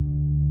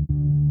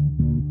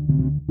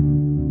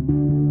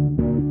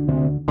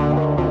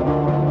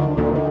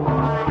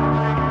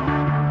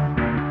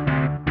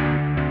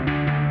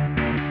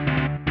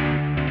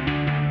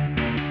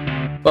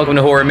Welcome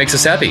to Horror Makes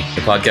Us Happy,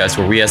 the podcast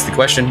where we ask the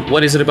question,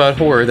 what is it about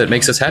horror that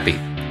makes us happy?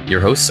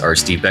 Your hosts are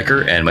Steve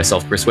Becker and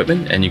myself, Chris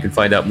Whitman, and you can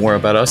find out more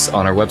about us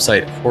on our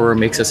website,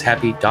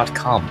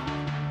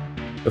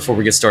 horrormakesushappy.com. Before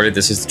we get started,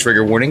 this is the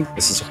trigger warning.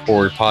 This is a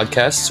horror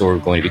podcast, so we're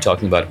going to be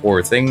talking about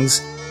horror things.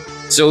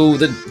 So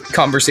the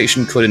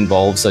conversation could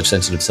involve such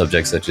sensitive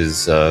subjects such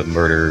as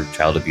murder,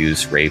 child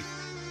abuse, rape,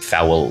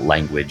 foul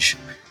language.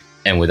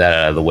 And with that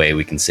out of the way,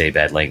 we can say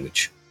bad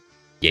language.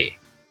 Yay.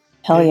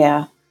 Hell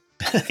yeah.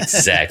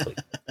 Exactly.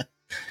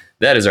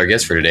 That is our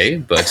guest for today.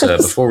 But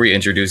before we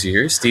introduce you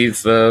here, Steve,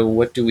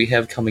 what do we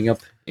have coming up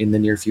in the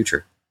near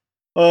future?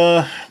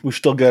 We've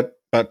still got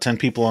about 10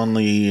 people on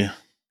the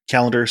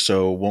calendar,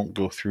 so won't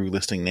go through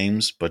listing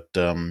names. But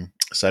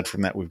aside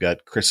from that, we've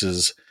got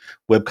Chris's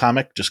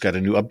webcomic. Just got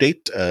a new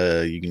update.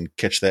 You can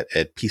catch that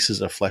at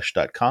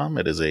piecesofflesh.com.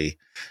 It is a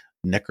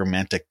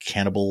necromantic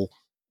cannibal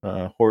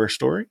horror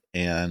story.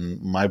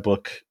 And my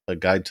book, A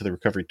Guide to the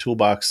Recovery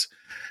Toolbox,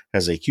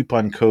 has a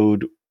coupon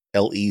code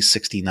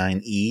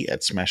LE69E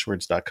at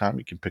smashwords.com.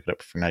 You can pick it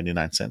up for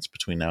 99 cents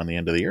between now and the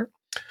end of the year.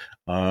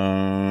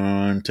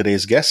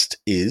 Today's guest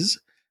is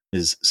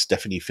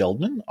Stephanie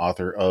Feldman,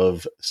 author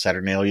of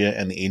Saturnalia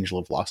and the Angel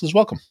of Losses.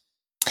 Welcome.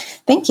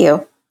 Thank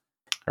you.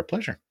 Our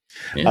pleasure.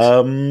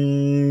 Yes.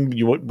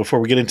 Before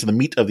we get into the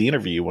meat of the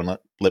interview, you want to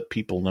let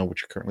people know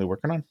what you're currently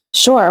working on?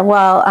 Sure.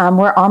 Well,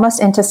 we're almost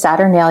into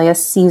Saturnalia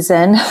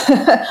season,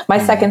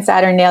 my second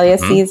Saturnalia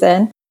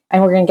season,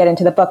 and we're going to get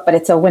into the book, but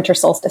it's a winter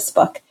solstice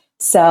book.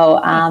 So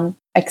I'm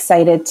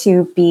excited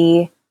to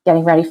be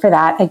getting ready for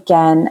that.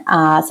 Again,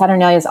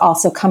 Saturnalia is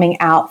also coming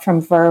out from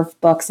Verve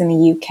Books in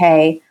the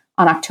UK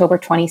on October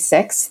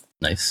 26th.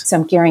 Nice. So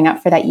I'm gearing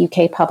up for that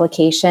UK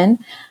publication.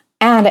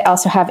 And I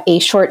also have a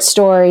short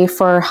story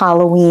for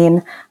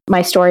Halloween.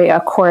 My story, A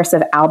Chorus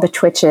of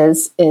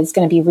Albatwitches, is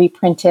going to be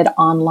reprinted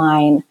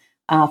online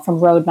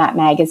from Roadmap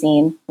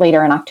Magazine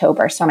later in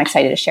October. So I'm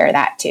excited to share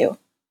that too.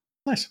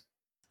 Nice.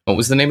 What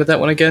was the name of that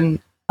one again?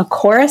 A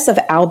Chorus of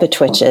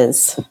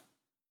Albatwitches.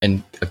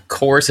 And A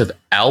Chorus of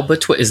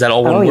Albatwitch. Is that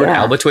all one word?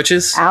 Yeah.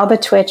 Albatwitches?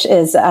 Albatwitch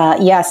is,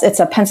 yes, it's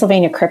a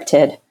Pennsylvania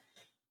cryptid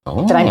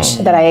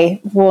that I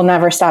will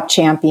never stop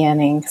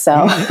championing.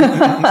 So.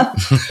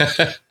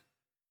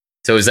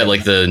 So is that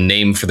like the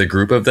name for the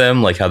group of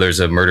them? Like how there's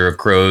a murder of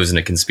crows and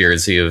a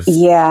conspiracy of...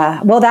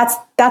 Yeah. Well, that's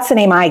the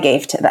name I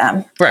gave to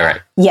them. Right.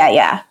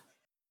 Yeah.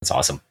 That's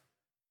awesome.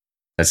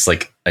 That's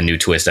like a new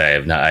twist I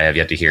have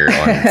yet to hear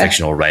on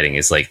fictional writing.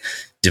 Is like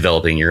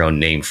developing your own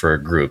name for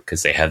a group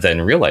because they have that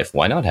in real life.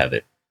 Why not have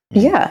it?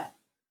 Yeah.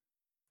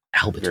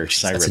 Albatwitch.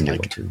 That's a new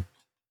one too.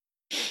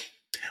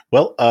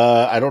 Well,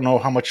 I don't know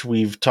how much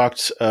we've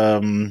talked,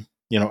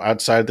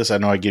 outside this. I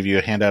know I give you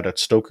a handout at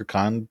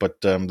StokerCon,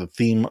 but the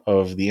theme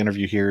of the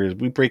interview here is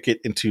we break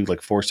it into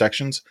like 4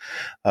 sections.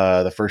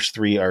 The first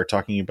 3 are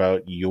talking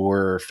about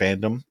your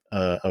fandom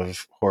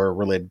of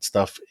horror-related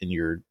stuff in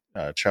your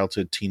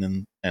childhood,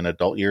 teen, and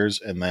adult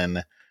years. And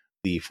then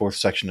the 4th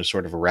section is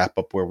sort of a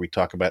wrap-up where we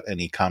talk about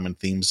any common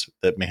themes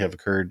that may have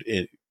occurred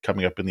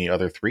coming up in the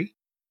other 3.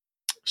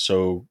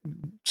 So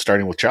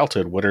starting with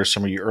childhood, what are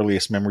some of your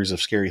earliest memories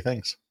of scary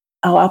things?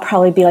 Oh, I'll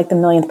probably be like the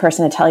millionth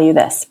person to tell you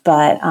this,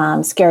 but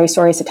Scary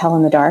Stories to Tell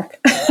in the Dark.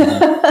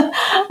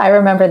 I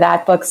remember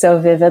that book so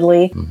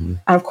vividly. Mm-hmm.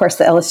 And of course,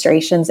 the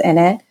illustrations in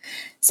it.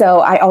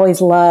 So I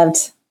always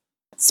loved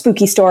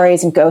spooky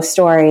stories and ghost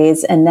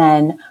stories. And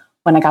then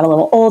when I got a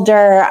little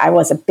older, I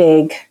was a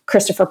big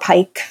Christopher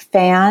Pike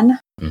fan.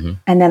 Mm-hmm.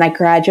 And then I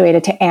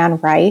graduated to Anne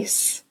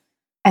Rice.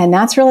 And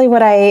that's really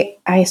what I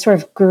sort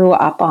of grew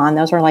up on.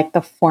 Those were like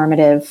the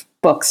formative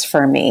books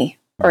for me,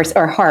 or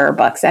horror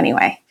books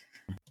anyway.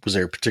 Was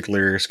there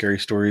particular scary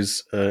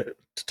stories to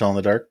tell in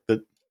the dark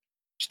that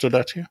stood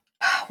out to you?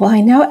 Well,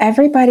 I know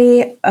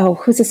everybody. Oh,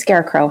 who's a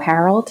scarecrow?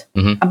 Harold.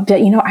 Mm-hmm.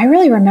 But I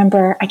really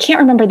remember. I can't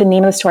remember the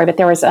name of the story, but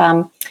there was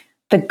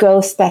the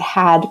ghost that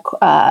had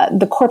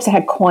the corpse that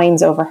had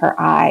coins over her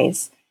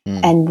eyes,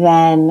 and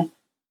then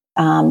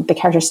the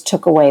characters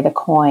took away the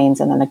coins,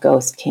 and then the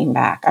ghost came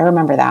back. I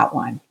remember that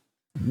one.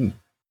 Mm.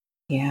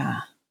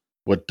 Yeah.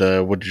 What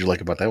did you like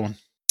about that one?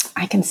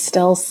 I can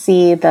still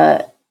see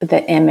the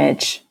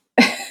image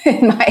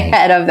in my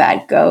head of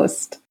that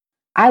ghost.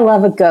 I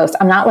love a ghost.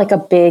 I'm not like a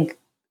big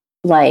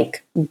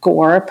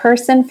gore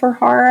person for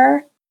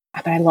horror,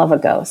 but I love a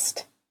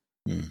ghost.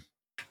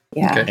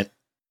 Yeah. Okay.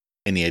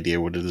 Any idea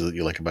what it is that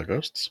you like about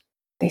ghosts?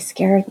 They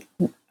scared.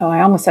 Oh,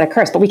 I almost said a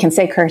curse, but we can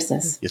say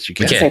curses. Yes, you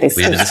can. They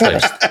scare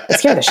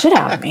the shit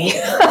out of me.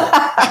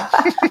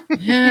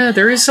 Yeah,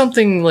 there is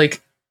something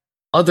like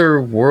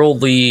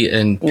otherworldly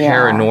and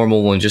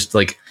paranormal and just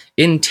like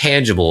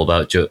intangible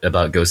about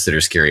ghosts that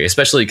are scary,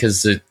 especially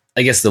because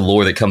I guess the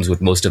lore that comes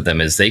with most of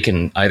them is they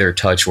can either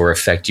touch or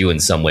affect you in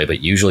some way, but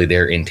usually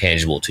they're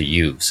intangible to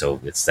you. So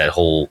it's that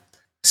whole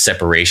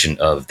separation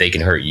of they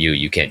can hurt you,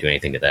 you can't do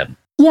anything to them.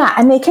 Yeah,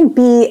 and they can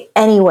be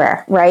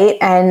anywhere, right?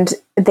 And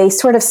they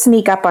sort of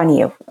sneak up on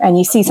you, and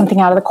you see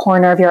something out of the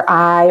corner of your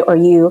eye, or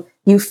you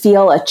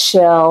feel a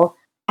chill.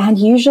 And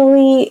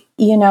usually,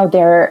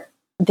 they're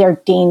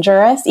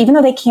dangerous, even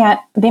though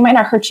they might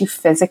not hurt you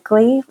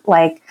physically.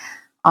 Like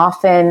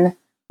often,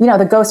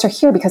 the ghosts are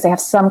here because they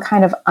have some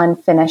kind of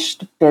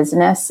unfinished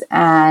business.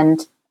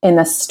 And in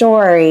the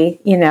story,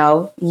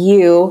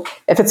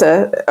 if it's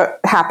a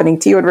happening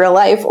to you in real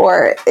life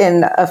or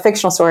in a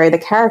fictional story, the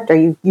character,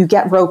 you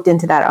get roped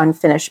into that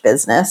unfinished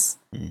business.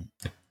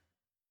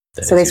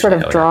 So they sort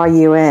of draw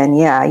you in.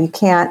 Yeah, you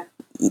can't,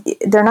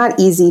 they're not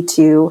easy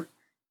to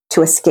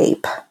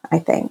escape, I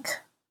think.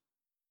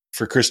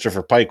 For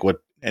Christopher Pike,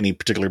 any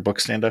particular book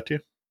stand out to you?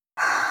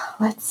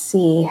 Let's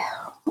see.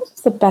 What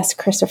was the best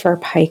Christopher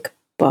Pike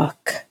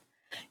book?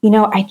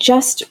 I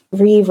just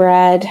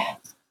reread.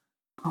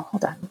 Oh,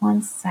 hold on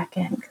one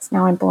second, because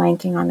now I'm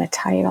blanking on the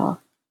title.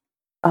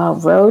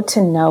 Road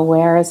to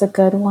Nowhere is a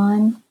good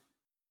one.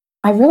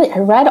 I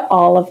read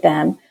all of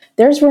them.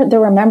 There's the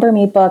Remember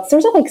Me books.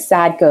 There's like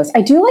sad ghosts.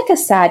 I do like a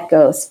sad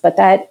ghost, but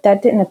that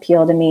didn't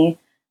appeal to me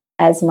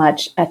as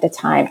much at the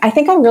time. I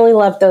think I really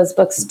loved those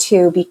books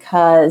too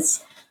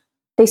because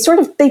they sort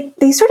of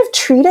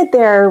treated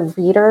their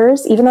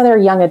readers, even though they're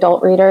young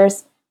adult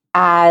readers,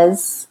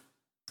 as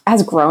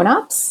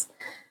grown-ups.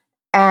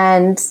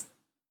 And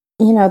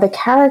the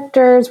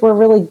characters were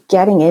really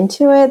getting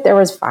into it. There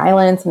was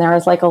violence and there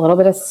was like a little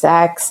bit of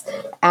sex.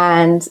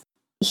 And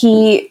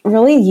he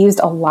really used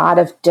a lot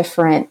of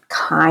different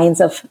kinds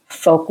of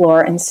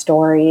folklore and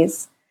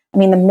stories. I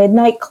mean, The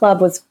Midnight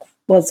Club was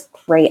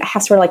great. I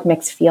have sort of like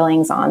mixed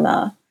feelings on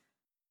the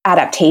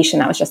adaptation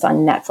that was just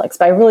on Netflix,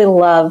 but I really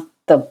love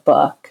the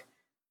book.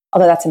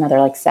 Although that's another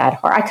like sad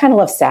horror. I kind of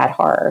love sad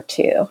horror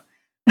too.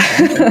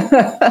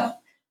 Okay.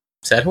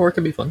 Sad horror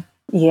can be fun.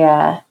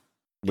 Yeah.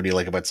 What do you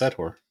like about sad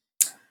horror?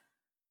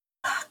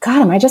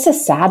 God, am I just a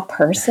sad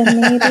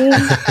person, maybe?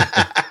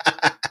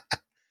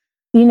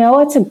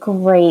 It's a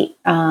great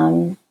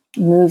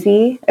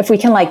movie. If we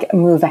can like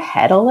move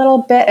ahead a little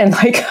bit and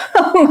like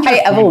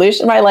my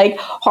evolution, my like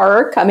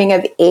horror coming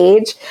of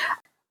age,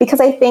 because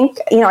I think,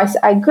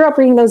 I grew up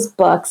reading those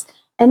books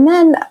and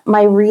then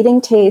my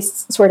reading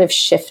tastes sort of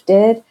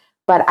shifted,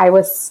 but I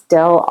was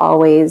still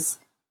always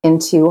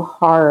into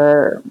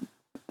horror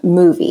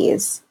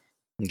movies.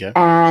 Okay.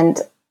 And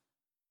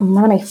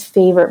one of my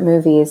favorite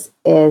movies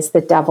is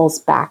The Devil's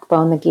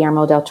Backbone, the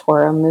Guillermo del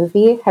Toro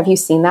movie. Have you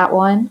seen that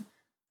one?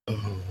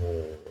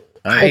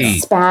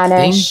 It's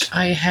Spanish.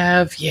 I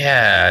have.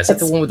 Yeah. Is that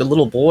the one with the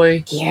little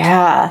boy?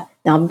 Yeah.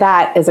 Now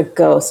that is a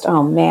ghost.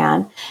 Oh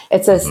man.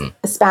 It's a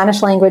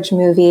Spanish language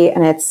movie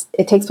and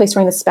it takes place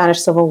during the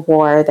Spanish Civil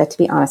War that, to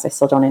be honest, I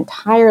still don't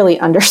entirely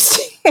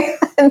understand.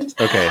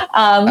 Okay.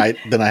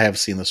 Then I have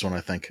seen this one,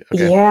 I think.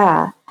 Okay.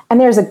 Yeah. And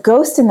there's a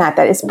ghost in that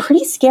is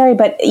pretty scary,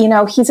 but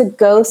he's a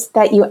ghost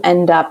that you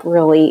end up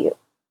really,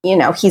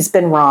 he's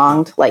been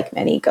wronged like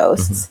many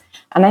ghosts. Mm-hmm.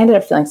 And I ended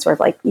up feeling sort of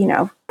like,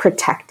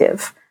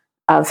 protective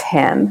of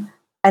him.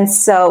 And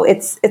so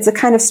it's a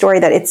kind of story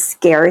that it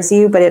scares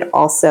you, but it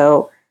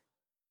also,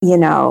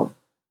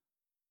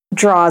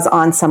 draws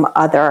on some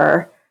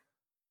other,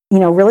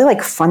 really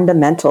like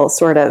fundamental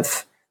sort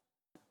of,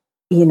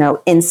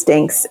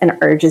 instincts and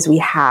urges we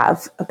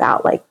have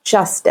about like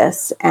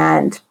justice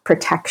and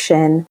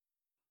protection.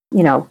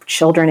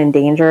 Children in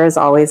danger is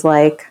always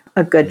like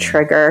a good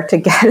trigger to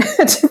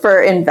get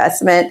for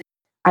investment.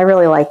 I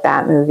really like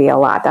that movie a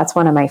lot. That's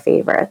one of my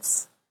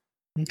favorites.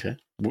 Okay.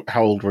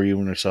 How old were you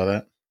when you saw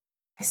that?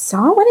 I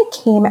saw it when it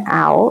came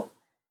out,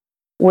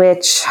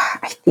 which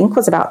I think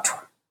was about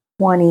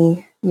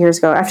 20 years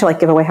ago. I have to like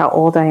give away how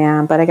old I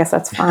am, but I guess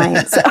that's fine.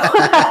 So,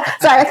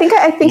 I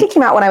think it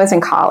came out when I was in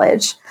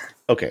college.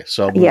 Okay,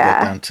 so I'll move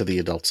that down to the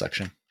adult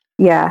section.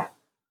 Yeah.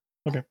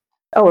 Okay.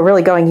 Oh, we're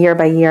really going year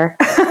by year.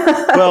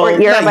 Well,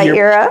 or era by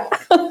era.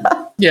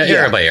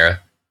 Era by era.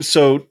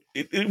 So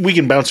we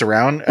can bounce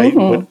around.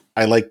 Mm-hmm.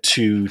 I like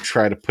to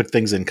try to put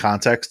things in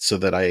context so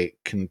that I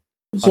can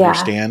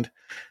understand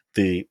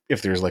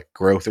if there's like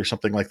growth or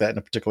something like that in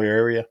a particular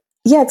area.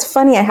 Yeah, it's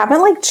funny. I haven't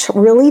like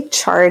really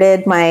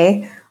charted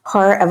my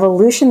horror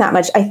evolution that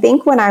much. I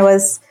think when I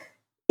was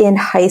in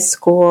high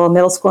school,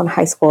 middle school and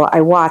high school,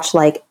 I watched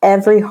like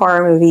every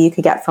horror movie you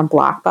could get from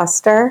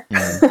Blockbuster.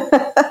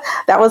 Mm.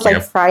 That was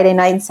like Friday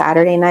night and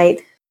Saturday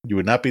night. You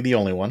would not be the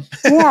only one.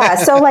 Yeah.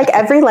 So like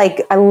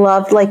I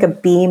loved like a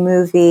B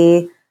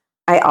movie.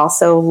 I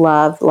also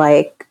loved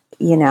like,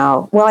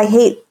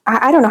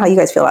 I don't know how you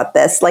guys feel about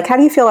this. Like, how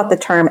do you feel about the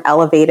term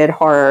elevated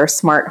horror,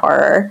 smart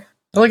horror?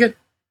 I like it.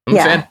 I'm a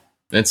fan.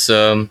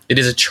 It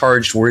is a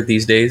charged word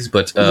these days,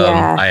 but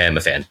I am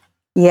a fan.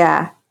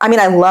 Yeah. I mean,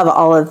 I love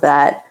all of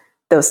that,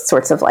 those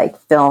sorts of like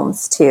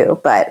films too,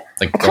 but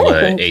like all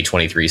the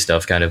A23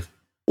 stuff kind of.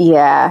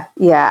 Yeah.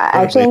 Yeah.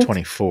 I think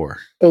A24.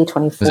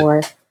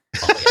 A24.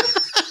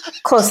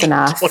 Close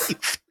enough.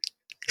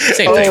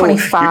 Same thing.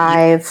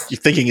 25. You're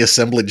thinking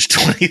assemblage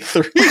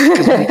 23. We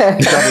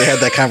probably had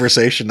that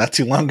conversation not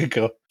too long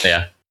ago.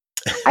 Yeah.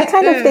 I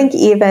kind of think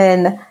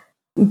even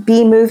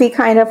B movie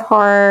kind of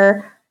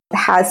horror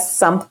has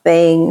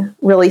something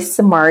really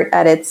smart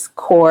at its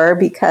core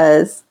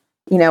because,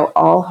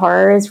 all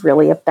horror is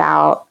really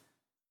about,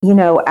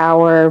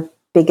 our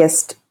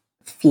biggest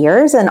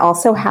fears and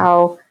also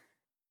how,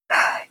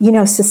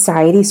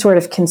 society sort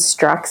of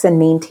constructs and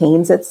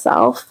maintains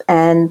itself.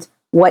 And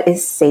what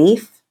is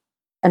safe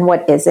and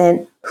what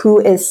isn't, who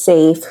is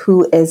safe,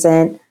 who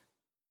isn't,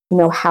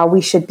 how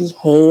we should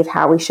behave,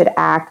 how we should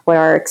act, what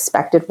our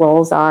expected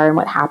roles are, and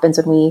what happens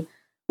when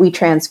we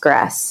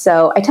transgress.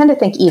 So I tend to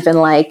think even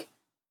like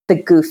the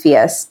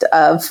goofiest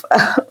of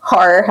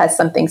horror has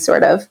something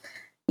sort of,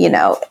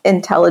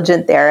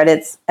 intelligent there at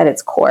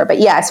its core. But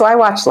yeah, so I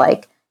watch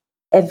like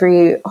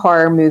every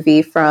horror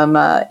movie from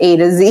A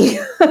to Z.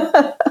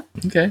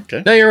 Okay.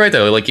 No, you're right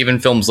though. Like even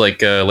films like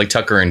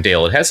Tucker and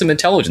Dale, it has some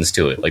intelligence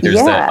to it. Like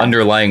there's that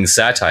underlying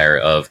satire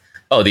of,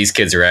 oh, these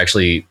kids are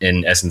actually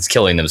in essence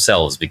killing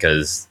themselves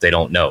because they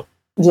don't know.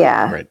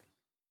 Yeah. Right.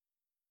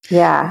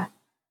 Yeah.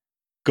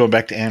 Going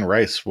back to Anne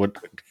Rice,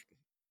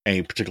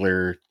 any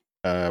particular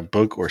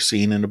book or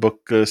scene in the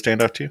book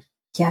stand out to you?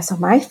 Yeah. So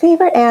my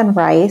favorite Anne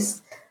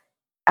Rice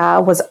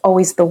was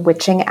always The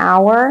Witching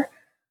Hour.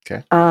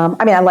 Okay.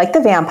 I like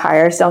the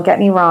vampires. Don't get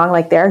me wrong.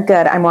 Like they're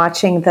good. I'm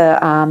watching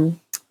the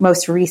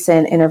most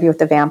recent Interview with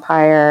the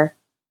Vampire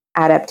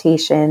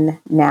adaptation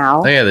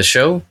now. Oh yeah, the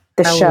show.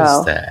 How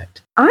was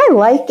that? I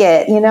like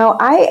it.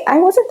 I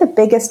wasn't the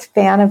biggest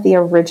fan of the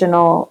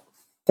original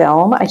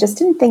film. I just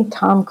didn't think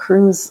Tom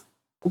Cruise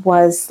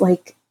was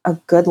like a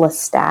good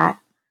Lestat.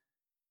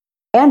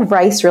 And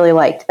Rice really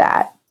liked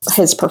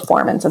his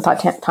performance, and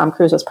thought Tom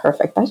Cruise was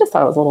perfect. I just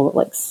thought it was a little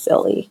like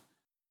silly.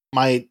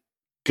 My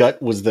gut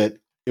was that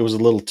it was a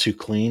little too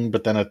clean,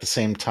 but then at the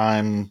same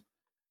time,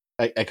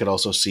 I could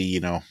also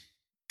see,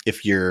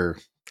 if you're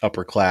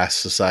upper class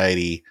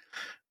society,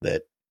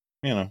 that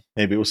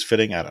maybe it was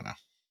fitting. I don't know,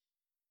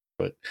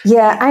 but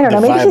yeah, I don't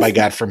know. The maybe vibe I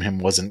got from him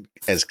wasn't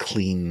as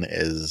clean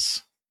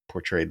as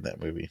portrayed in that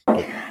movie.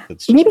 But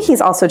maybe he's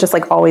also just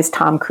like always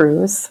Tom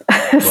Cruise.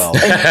 Well,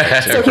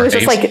 so he was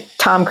just like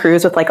Tom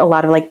Cruise with like a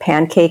lot of like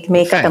pancake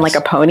makeup and like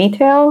a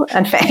ponytail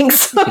and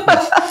fangs.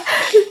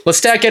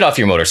 Lestat, get off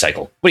your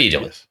motorcycle. What are you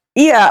doing?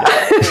 Yeah.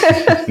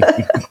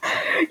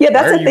 Yeah,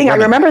 that's the thing. I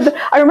remember the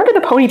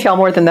ponytail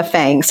more than the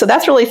fangs. So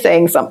that's really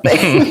saying something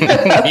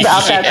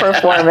about that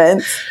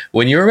performance.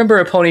 When you remember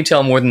a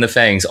ponytail more than the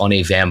fangs on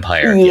a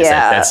vampire,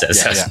 that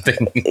says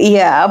something.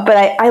 Yeah, but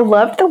I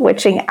loved The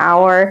Witching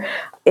Hour.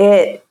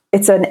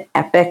 It's an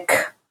epic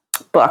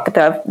book.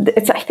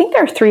 I think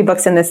there are 3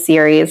 books in this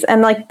series,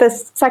 and like the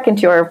second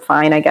 2 are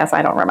fine, I guess.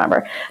 I don't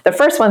remember. The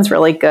first one's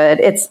really good.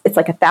 It's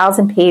like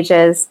 1,000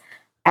 pages,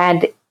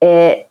 and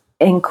it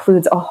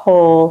includes a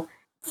whole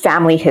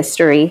family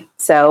history.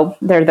 So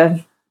they're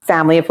the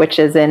family of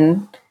witches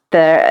in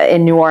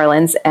New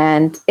Orleans,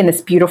 and in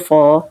this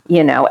beautiful,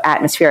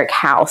 atmospheric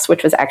house,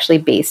 which was actually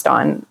based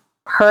on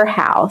her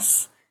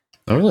house.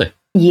 Oh, really?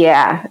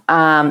 Yeah.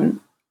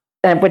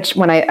 Which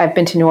when I've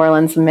been to New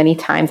Orleans many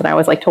times, and I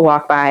always like to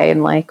walk by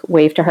and like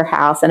wave to her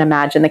house and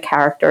imagine the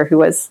character who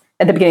was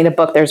at the beginning of the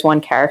book. There's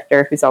one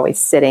character who's always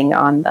sitting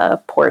on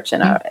the porch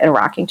in a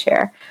rocking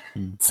chair.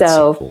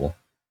 So cool.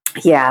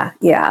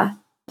 Yeah.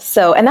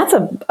 So, and that's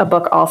a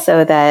book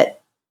also that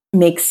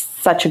makes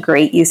such a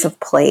great use of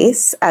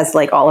place, as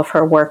like all of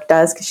her work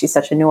does, because she's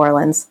such a New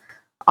Orleans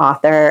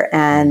author.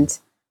 And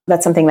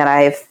that's something that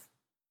I've,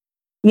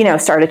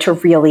 started to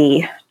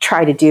really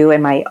try to do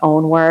in my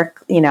own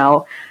work.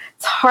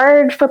 It's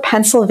hard for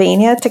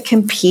Pennsylvania to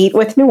compete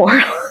with New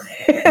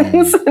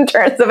Orleans in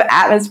terms of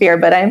atmosphere,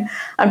 but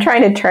I'm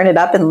trying to turn it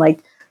up and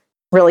like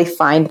really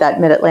find that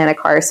mid-Atlantic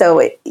horror.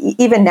 So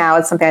even now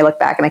it's something I look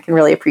back and I can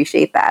really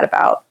appreciate that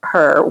about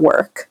her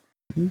work.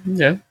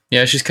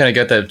 Yeah, she's kind of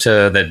got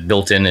that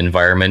built-in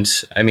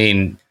environment. I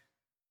mean,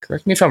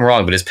 correct me if I'm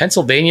wrong, but is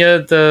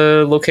Pennsylvania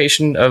the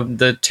location of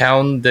the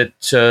town that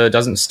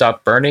doesn't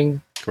stop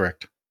burning?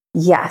 Correct.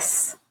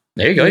 Yes.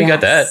 There you go. Yes, you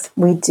got that.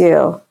 We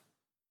do.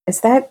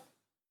 Is that...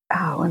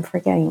 Oh, I'm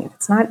forgetting.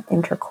 It's not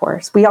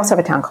Intercourse. We also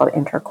have a town called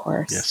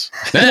Intercourse. Yes.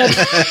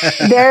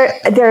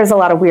 There's a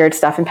lot of weird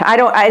stuff.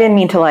 I didn't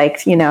mean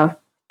to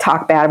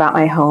talk bad about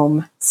my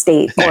home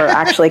state or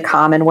actually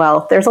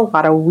Commonwealth. There's a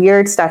lot of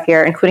weird stuff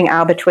here, including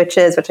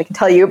Albatwitches, which I can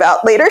tell you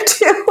about later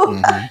too.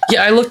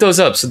 Yeah, I looked those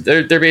up. So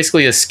they're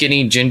basically a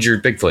skinny ginger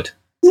Bigfoot.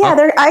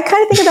 Yeah, I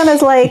kind of think of them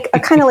as like a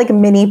kind of like a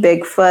mini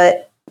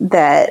Bigfoot.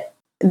 That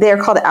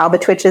they're called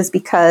Albatwitches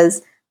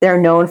because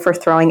they're known for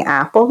throwing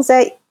apples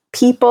at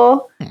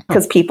people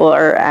because people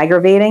are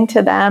aggravating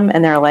to them,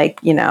 and they're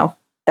like,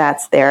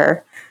 that's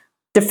their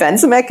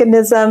defense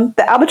mechanism.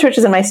 The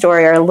Albatwitches in my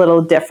story are a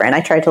little different.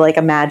 I tried to like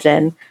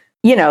imagine,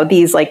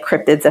 these like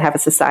cryptids that have a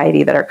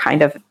society that are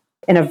kind of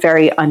in a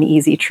very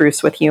uneasy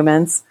truce with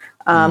humans.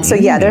 So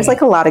yeah, there's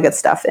like a lot of good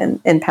stuff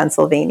in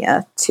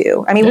Pennsylvania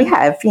too. I mean, we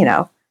have,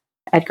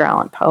 Edgar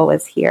Allan Poe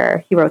is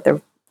here.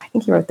 I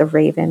think he wrote The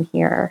Raven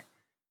here.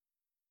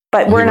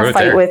 But we're in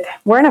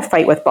a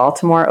fight with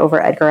Baltimore over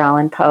Edgar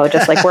Allan Poe,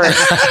 just like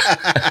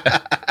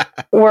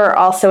we're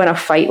also in a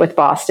fight with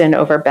Boston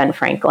over Ben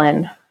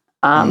Franklin.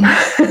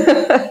 I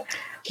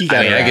think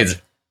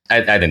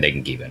they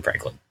can keep Ben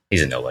Franklin.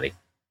 He's a nobody.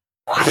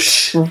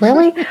 What?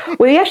 Really?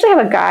 We actually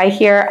have a guy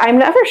here. I'm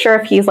never sure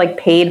if he's like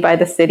paid by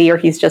the city or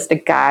he's just a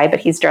guy, but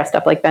he's dressed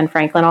up like Ben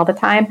Franklin all the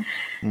time.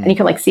 and you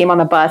can like see him on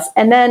the bus.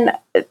 And then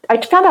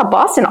I found out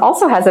Boston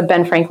also has a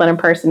Ben Franklin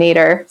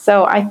impersonator.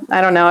 So I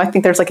don't know. I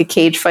think there's like a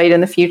cage fight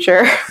in the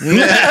future.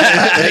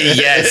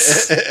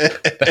 Yes.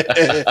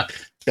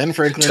 Ben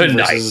Franklin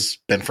versus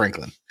Ben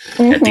Franklin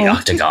at the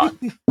Octagon.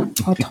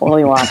 I'll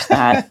totally watch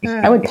that.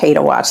 I would pay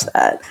to watch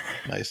that.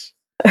 Nice.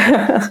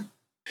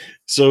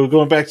 So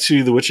going back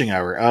to the witching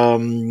hour,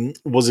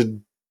 was it,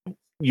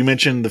 you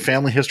mentioned the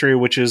family history of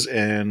witches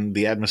and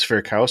the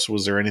atmospheric house.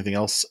 Was there anything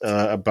else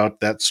about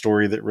that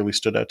story that really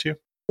stood out to you?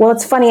 Well,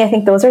 it's funny. I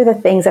think those are the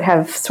things that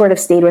have sort of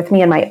stayed with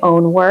me in my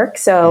own work.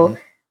 So,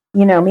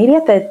 maybe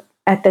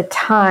at the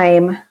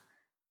time,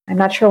 I'm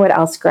not sure what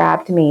else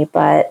grabbed me,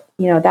 but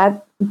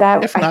that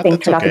I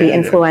think turned out to be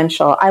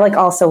influential. I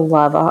also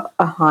love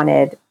a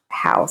haunted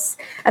house,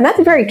 and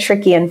that's very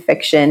tricky in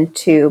fiction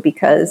too,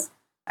 because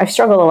I've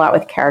struggled a lot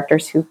with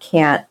characters who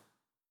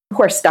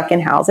are stuck in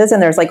houses,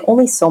 and there's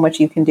only so much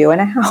you can do in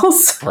a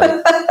house.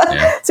 Right.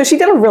 Yeah. So she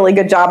did a really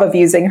good job of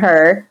using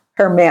her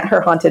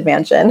haunted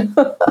mansion.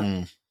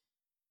 Well,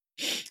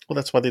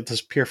 that's why they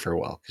disappear for a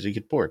while, because you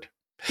get bored.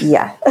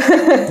 Yeah.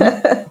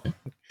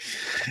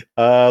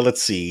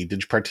 Let's see.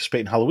 Did you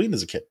participate in Halloween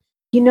as a kid?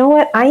 You know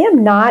what? I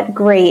am not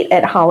great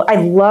at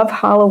I love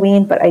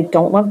Halloween, but I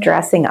don't love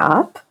dressing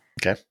up.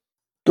 Okay.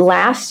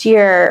 Last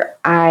year,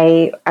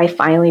 I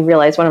finally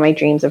realized one of my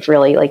dreams of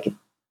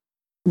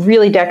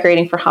really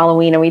decorating for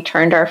Halloween, and we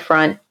turned our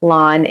front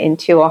lawn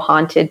into a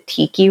haunted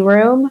tiki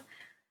room.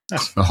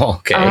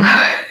 Okay.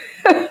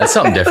 That's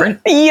something different.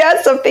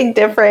 Yeah, something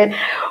different.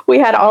 We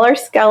had all our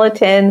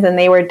skeletons, and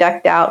they were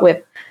decked out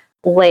with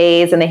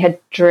leis, and they had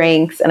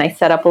drinks, and I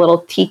set up a little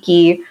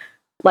tiki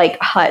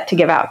hut to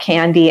give out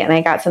candy, and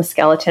I got some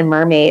skeleton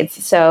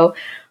mermaids. So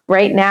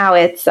right now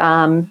it's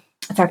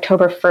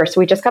October 1st.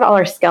 We just got all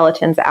our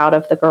skeletons out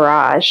of the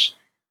garage.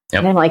 Yep.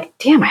 And I'm like,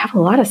 damn, I have a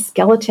lot of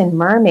skeleton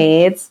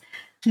mermaids.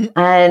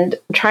 And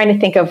I'm trying to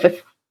think of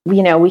if,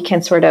 we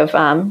can sort of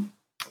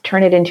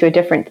turn it into a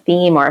different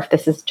theme, or if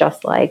this is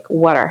just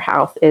what our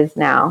house is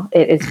now.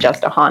 It is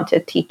just a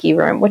haunted tiki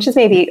room, which is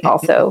maybe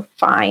also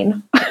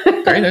fine.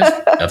 Very nice.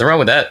 Nothing wrong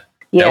with that.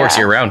 Yeah. That works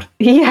year round.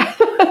 Yeah.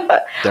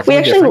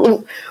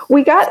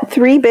 We got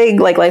 3 big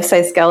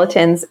life-size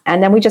skeletons,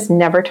 and then we just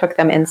never took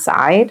them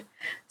inside.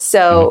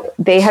 So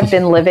they have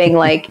been living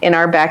in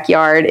our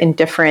backyard in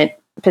different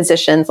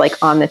positions,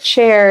 on the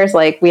chairs.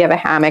 We have a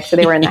hammock, so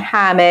they were in the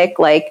hammock.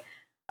 At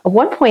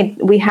one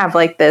point we have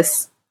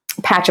this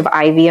patch of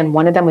ivy, and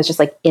one of them was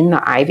just in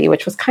the ivy,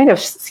 which was kind of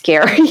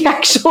scary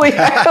actually.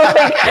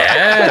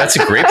 Yeah, that's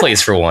a great place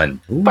for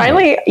one. Ooh,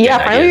 finally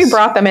we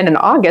brought them in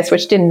August,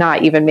 which did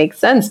not even make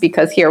sense,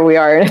 because here we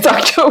are and it's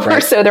October.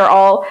 Right. So they're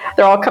all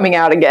coming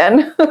out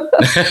again.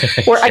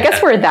 I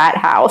guess we're that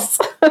house.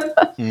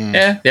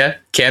 Yeah,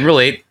 can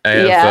relate. I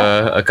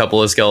have a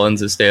couple of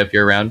skeletons that stay up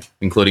year round,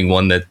 including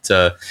one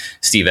that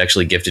Steve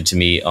actually gifted to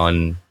me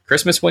on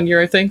Christmas one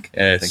year, I think.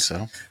 I think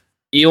so.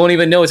 You won't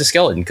even know it's a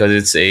skeleton because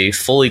it's a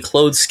fully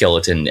clothed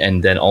skeleton,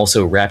 and then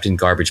also wrapped in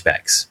garbage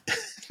bags.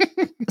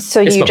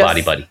 So it's my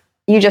body buddy.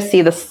 You just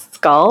see the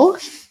skull?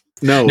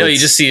 No, you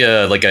just see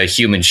a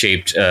human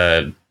shaped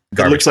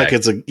garbage bag.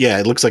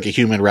 It looks like a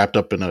human wrapped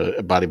up in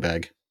a body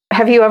bag.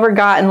 Have you ever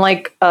gotten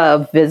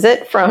a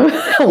visit from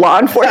law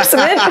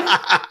enforcement?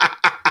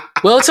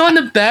 Well, it's on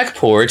the back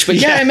porch,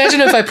 but I imagine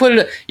if I put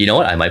it, you know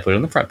what? I might put it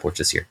on the front porch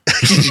this year.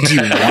 Do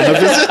you want to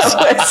visit?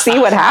 Let's see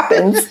what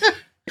happens.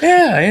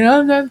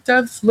 Yeah,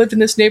 I've lived in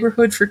this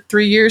neighborhood for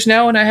 3 years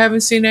now, and I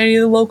haven't seen any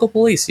of the local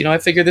police. I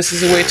figure this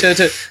is a way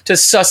to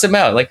suss them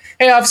out.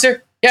 Hey,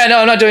 officer. Yeah, no,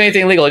 I'm not doing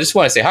anything illegal. I just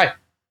want to say hi.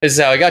 This is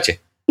how I got you.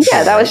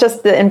 Yeah, that was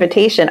just the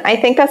invitation. I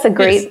think that's a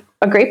great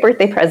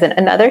birthday present.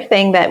 Another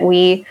thing that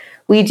we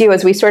do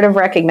is we sort of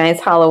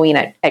recognize Halloween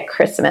at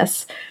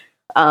Christmas,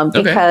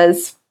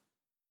 because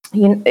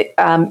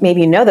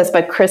maybe you know this,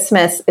 but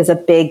Christmas is a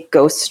big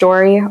ghost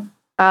story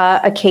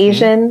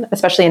occasion,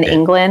 especially in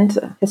England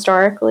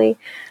historically.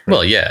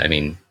 Well, yeah, I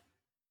mean,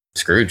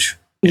 Scrooge.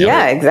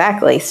 Yeah,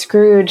 exactly.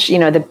 Scrooge,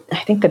 I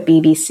think the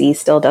BBC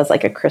still does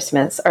a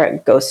Christmas or a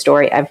ghost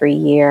story every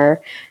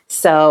year.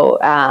 So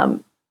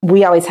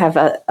we always have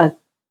a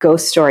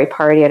ghost story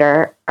party at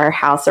our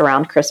house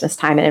around Christmas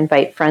time, and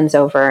invite friends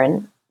over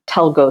and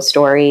tell ghost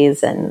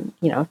stories and,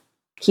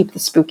 keep the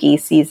spooky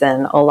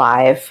season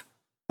alive.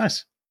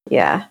 Nice.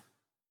 Yeah.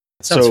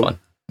 Sounds fun.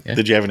 Yeah.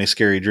 Did you have any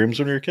scary dreams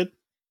when you were a kid?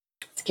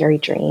 Scary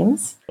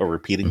dreams? Or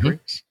repeating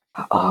dreams?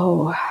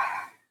 Oh,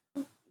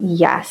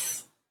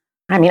 yes.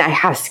 I mean, I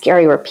have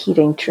scary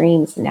repeating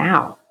dreams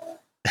now.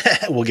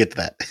 We'll get to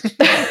that.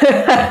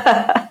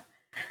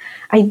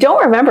 I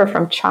don't remember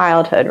from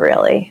childhood,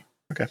 really.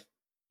 Okay.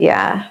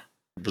 Yeah.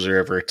 Was there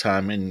ever a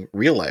time in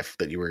real life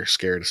that you were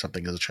scared of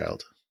something as a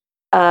child?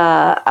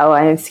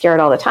 I'm scared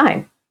all the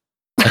time.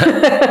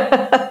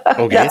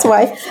 Okay.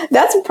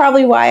 That's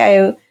probably why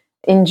I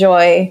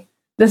enjoy,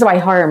 this is why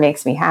horror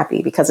makes me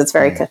happy, because it's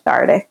very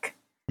cathartic.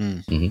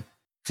 Mm-hmm.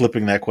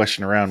 Flipping that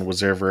question around, was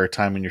there ever a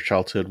time in your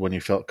childhood when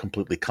you felt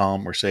completely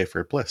calm or safe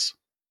or at bliss?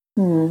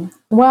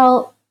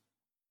 Well,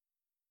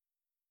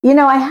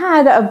 I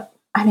had a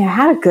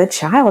good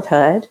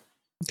childhood.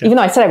 Okay. Even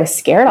though I said I was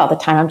scared all the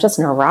time, I'm just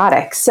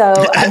neurotic. So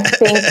I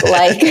think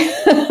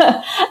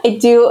I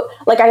do,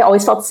 I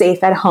always felt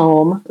safe at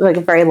home.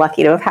 Very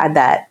lucky to have had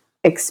that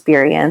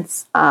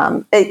experience,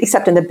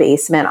 except in the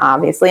basement,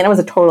 obviously. And it was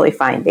a totally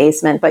fine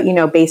basement, but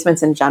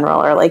basements in general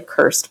are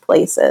cursed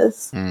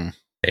places.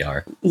 They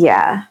are.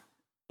 Yeah.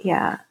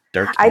 Yeah.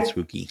 Dark and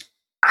spooky.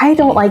 I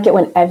don't like it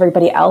when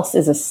everybody else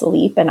is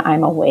asleep and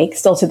I'm awake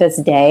still to this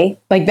day.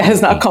 That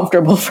is not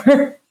comfortable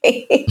for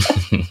me.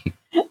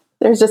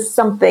 There's just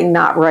something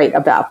not right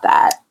about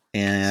that.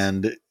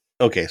 And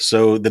okay,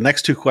 so the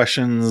next two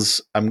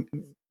questions,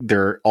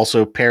 they're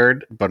also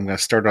paired, but I'm going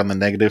to start on the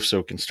negative so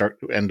it can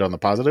end on the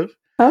positive.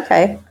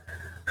 Okay.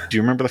 Do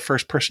you remember the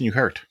first person you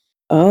hurt?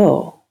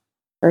 Oh,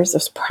 first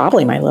was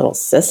probably my little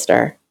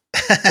sister.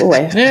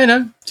 Yeah,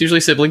 no, it's usually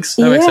siblings.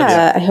 That makes sense.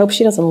 I hope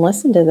she doesn't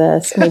listen to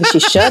this. Maybe she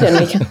should, and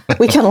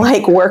we can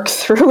work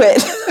through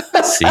it.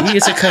 See,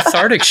 it's a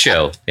cathartic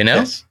show,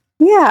 Yes.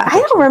 Yeah, I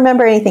don't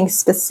remember anything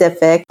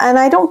specific, and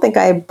I don't think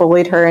I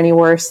bullied her any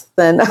worse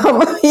than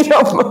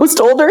most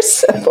older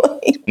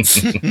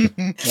siblings.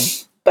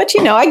 But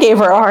I gave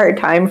her a hard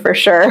time for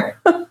sure.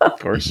 Of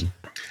course. Do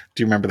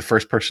you remember the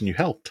first person you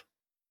helped?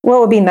 Well,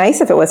 it would be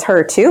nice if it was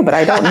her too, but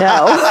I don't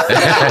know.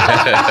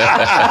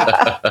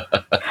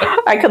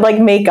 I could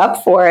make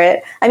up for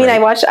it. I mean,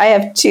 right. I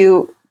have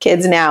two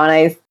kids now,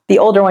 and the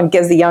older one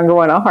gives the younger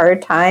one a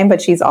hard time,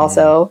 but she's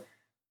also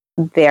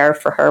there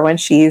for her when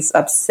she's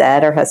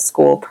upset or has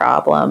school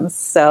problems.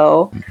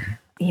 So,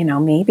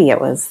 maybe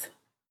it was.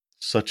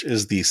 Such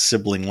is the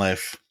sibling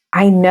life.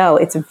 I know,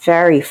 it's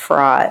very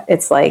fraught.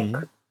 It's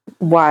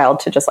wild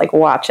to just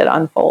watch it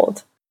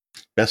unfold.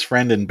 Best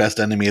friend and best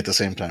enemy at the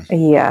same time.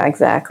 Yeah,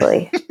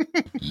 exactly.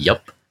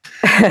 Yep.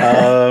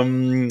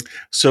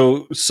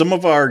 So some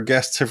of our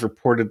guests have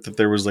reported that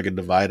there was a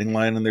dividing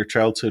line in their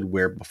childhood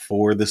where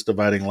before this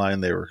dividing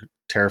line they were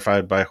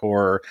terrified by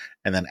horror,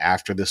 and then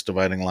after this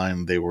dividing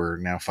line they were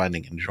now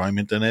finding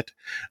enjoyment in it.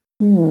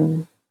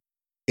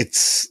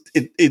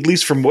 At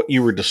least from what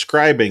you were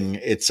describing,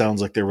 it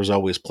sounds like there was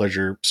always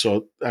pleasure.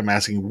 So I'm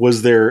asking,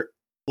 was there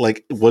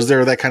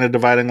that kind of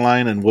dividing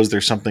line, and was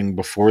there something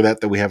before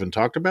that we haven't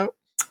talked about?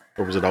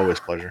 Or was it always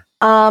pleasure?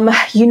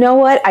 You know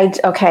what?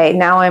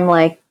 Now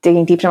I'm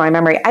digging deep into my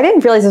memory. I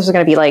didn't realize this was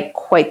going to be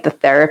quite the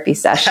therapy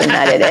session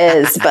that it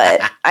is,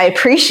 but I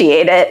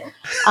appreciate it.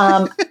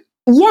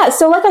 Yeah.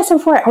 So like I said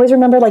before, I always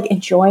remember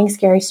enjoying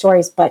scary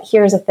stories, but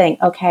here's the thing.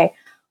 Okay.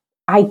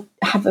 I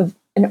have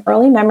an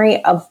early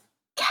memory of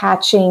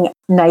catching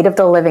Night of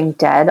the Living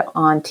Dead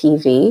on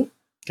TV.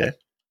 Okay.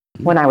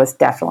 When I was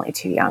definitely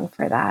too young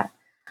for that.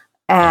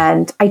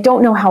 And I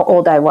don't know how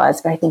old I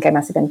was, but I think I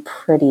must have been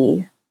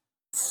pretty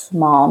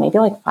small, maybe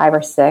 5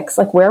 or 6.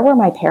 Where were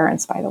my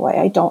parents, by the way?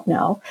 I don't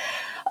know.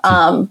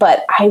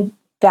 But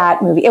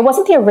that movie, it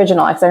wasn't the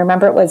original, because I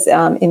remember it was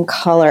in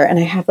color, and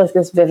I have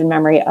this vivid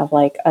memory of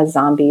a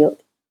zombie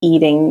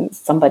eating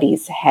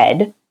somebody's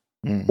head,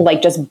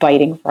 just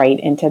biting right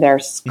into their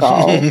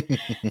skull.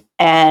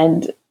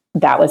 And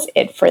that was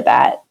it for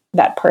that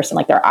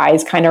person. Their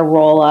eyes kind of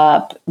roll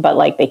up,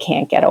 but they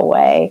can't get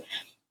away.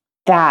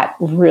 That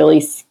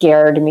really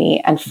scared me.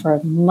 And for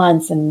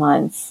months and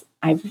months,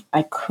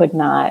 I could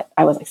not,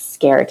 I was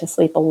scared to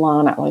sleep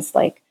alone. I was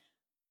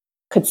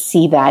could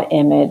see that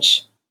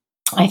image.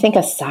 I think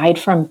aside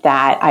from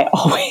that, I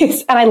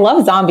always, and I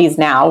love zombies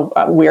now,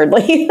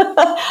 weirdly,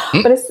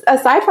 but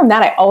aside from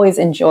that, I always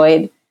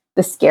enjoyed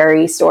the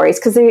scary stories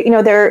because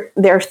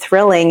they're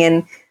thrilling.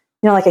 And,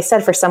 like I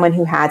said, for someone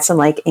who had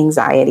some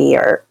anxiety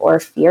or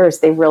fears,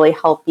 they really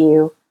help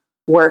you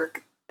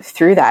work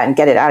through that and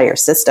get it out of your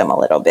system a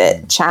little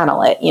bit,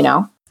 channel it,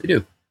 They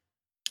do.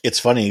 It's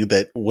funny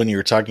that when you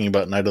were talking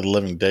about Night of the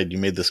Living Dead, you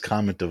made this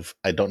comment of,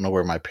 I don't know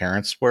where my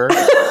parents were.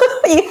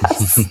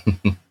 Yes.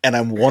 And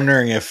I'm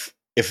wondering if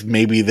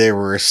maybe they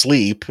were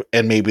asleep,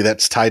 and maybe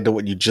that's tied to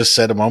what you just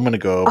said a moment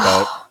ago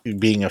about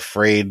being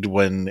afraid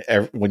when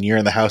you're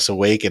in the house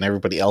awake and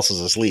everybody else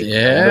is asleep.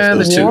 Yeah,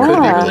 the two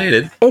could be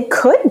related. It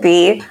could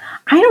be.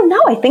 I don't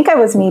know. I think I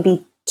was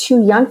maybe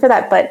too young for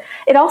that, but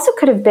it also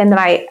could have been that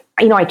I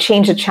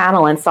changed the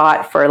channel and saw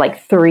it for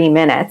 3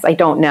 minutes. I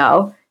don't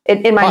know.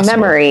 In my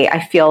memory,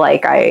 I feel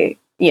I,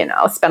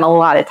 spent a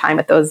lot of time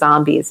with those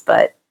zombies,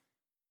 but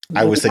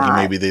I was thinking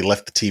maybe they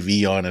left the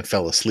TV on and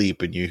fell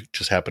asleep, and you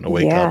just happened to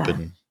wake up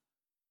and,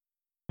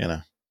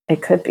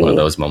 It could be. One of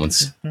those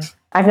moments.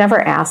 I've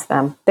never asked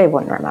them. They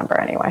wouldn't remember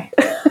anyway.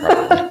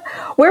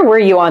 Where were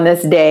you on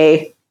this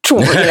day?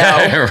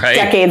 Right.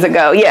 Decades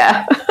ago.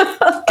 Yeah.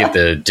 Get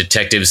the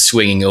detective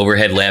swinging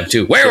overhead lamp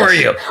too. Where were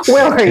you?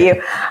 Where were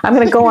you? I'm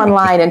going to go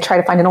online and try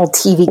to find an old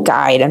TV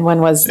guide. And when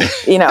was,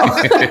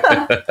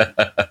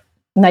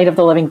 Night of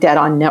the Living Dead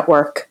on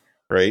network.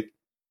 Right.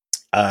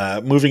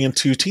 Moving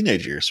into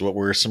teenage years, what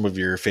were some of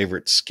your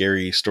favorite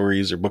scary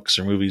stories or books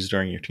or movies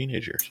during your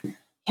teenage years?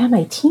 Yeah,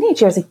 my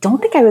teenage years, I don't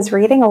think I was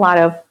reading a lot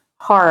of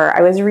horror.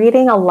 I was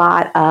reading a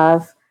lot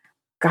of,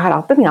 God,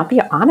 I'll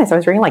be honest, I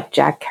was reading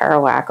Jack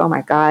Kerouac. Oh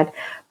my God.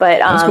 But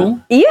that's cool.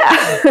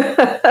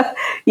 Yeah.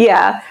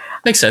 Yeah.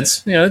 Makes sense.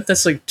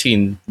 That's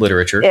teen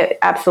literature.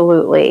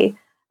 Absolutely.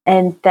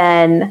 And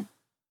then,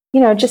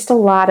 just a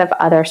lot of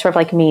other sort of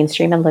like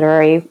mainstream and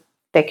literary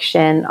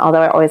fiction,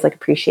 although I always like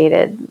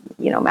appreciated,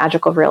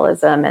 magical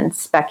realism and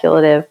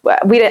speculative.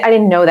 I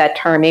didn't know that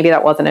term. Maybe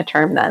that wasn't a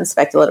term then,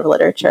 speculative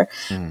literature,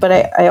 but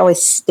I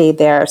always stayed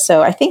there.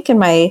 So I think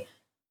in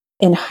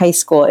high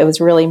school, it was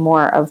really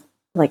more of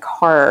like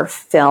horror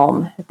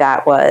film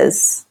that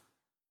was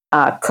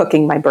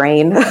cooking my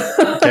brain.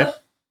 Okay.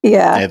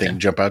 Yeah. Anything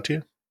jump out to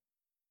you?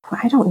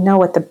 I don't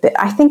know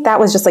I think that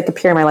was just like a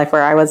period in my life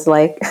where I was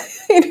like,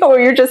 what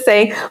you're just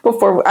saying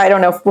before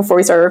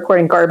we started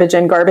recording, garbage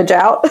in, garbage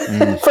out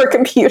for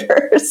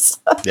computers.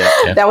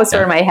 Yeah. That was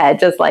sort of my head,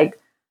 just like,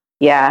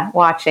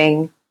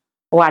 watching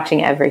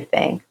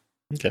everything.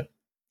 Okay.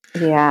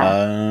 Yeah.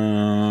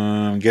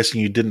 I'm guessing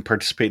you didn't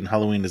participate in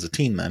Halloween as a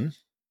teen then.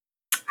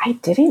 I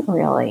didn't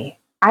really.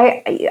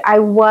 I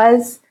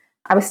was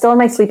still in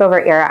my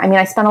sleepover era. I mean,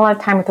 I spent a lot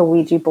of time with the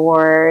Ouija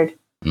board.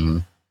 Mm-hmm.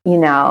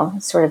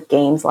 Sort of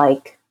games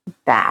like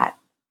that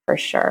for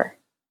sure.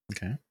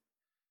 Okay.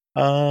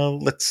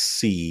 Let's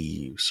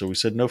see. So we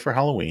said no for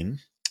Halloween.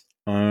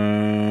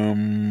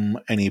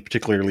 Any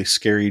particularly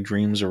scary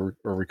dreams or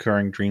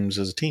recurring dreams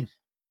as a teen?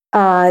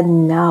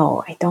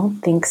 No, I don't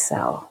think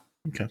so.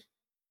 Okay.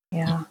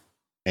 Yeah.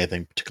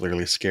 Anything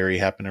particularly scary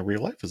happen in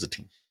real life as a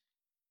teen?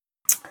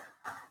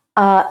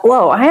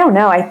 Well, I don't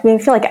know. I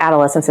feel like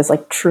adolescence is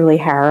like truly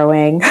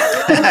harrowing.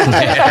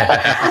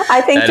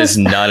 I think that is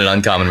not an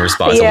uncommon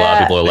response. A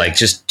lot of people are like,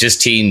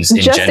 just teens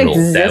in general.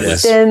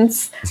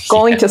 Existence,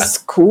 going to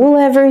school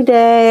every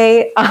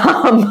day,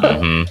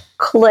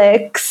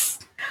 cliques.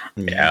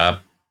 Yeah.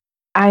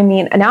 I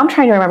mean, now I'm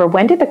trying to remember,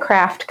 when did The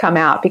Craft come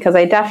out? Because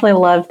I definitely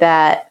loved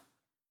that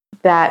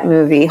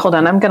movie. Hold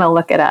on, I'm going to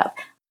look it up.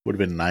 Would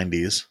have been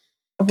 90s.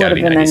 Gotta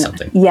be 90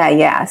 something.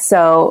 Yeah.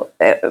 So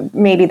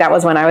maybe that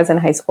was when I was in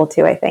high school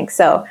too, I think.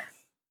 So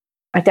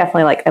I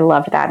definitely I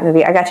loved that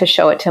movie. I got to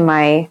show it to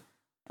my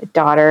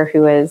daughter,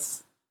 who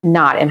is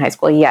not in high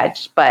school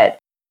yet, but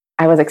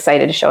I was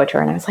excited to show it to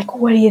her. And I was like,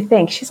 what do you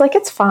think? She's like,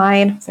 it's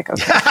fine. I was like,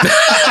 okay.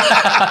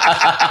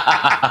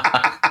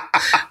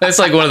 That's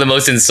like one of the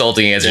most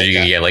insulting answers you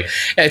can get. Like,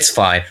 it's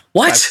fine.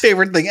 What? My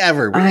favorite thing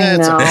ever. I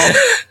know.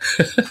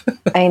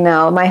 I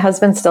know. My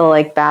husband's still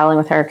battling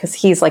with her because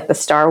he's the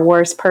Star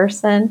Wars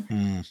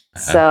person.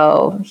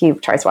 So he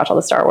tries to watch all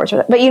the Star Wars.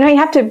 But you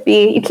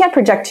can't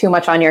project too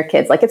much on your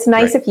kids. It's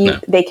nice if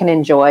they can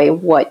enjoy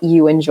what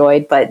you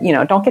enjoyed, but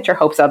don't get your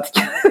hopes up.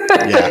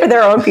 They're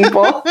their own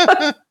people.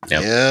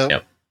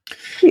 Yep.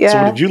 Yeah. So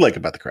what did you like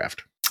about The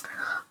Craft?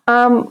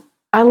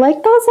 I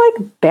like those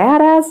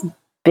badass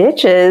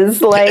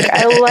bitches.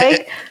 I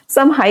like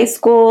some high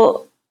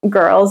school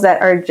girls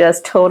that are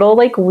just total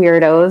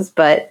weirdos,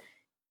 but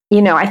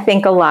I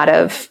think a lot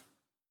of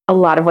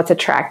what's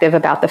attractive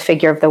about the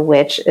figure of the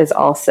witch is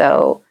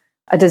also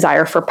a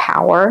desire for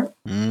power.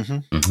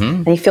 Mm-hmm. Mm-hmm.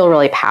 And you feel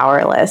really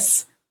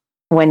powerless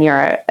when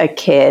you're a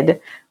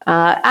kid.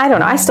 I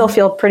don't know. I still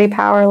feel pretty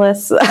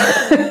powerless.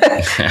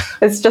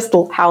 It's just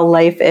how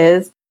life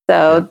is.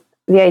 So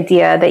the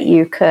idea that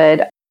you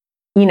could,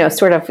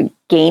 sort of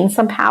gain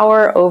some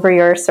power over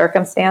your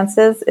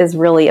circumstances is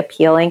really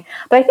appealing.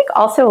 But I think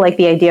also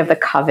the idea of the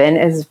coven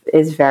is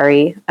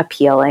very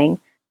appealing.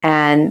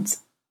 And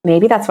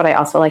maybe that's what I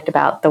also liked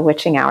about The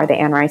Witching Hour, the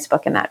Anne Rice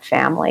book, and that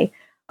family,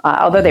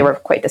 although they were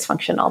quite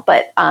dysfunctional.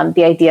 But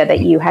the idea that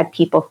you had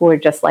people who were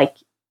just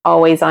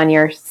always on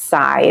your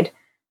side,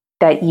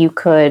 that you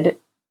could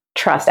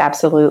trust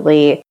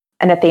absolutely,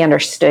 and that they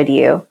understood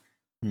you.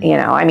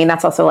 I mean,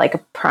 that's also a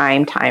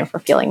prime time for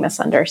feeling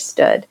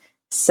misunderstood.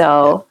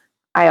 So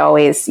I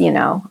always,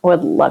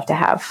 would love to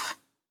have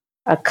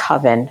a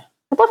coven.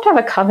 I'd love to have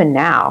a coven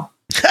now.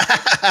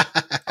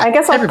 I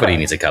guess everybody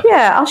needs a coven.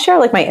 Yeah, I'll share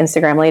my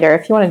Instagram later.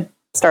 If you want to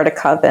start a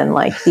coven,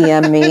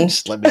 DM me.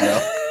 Just let me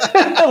know.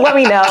 Let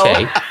me know.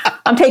 Okay.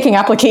 I'm taking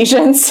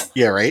applications.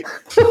 Yeah, right.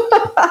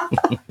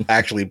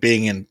 Actually,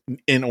 being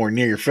in or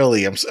near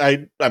Philly,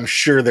 I'm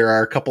sure there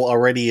are a couple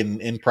already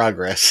in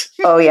progress.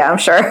 Oh yeah, I'm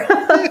sure.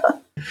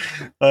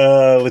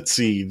 Let's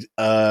see.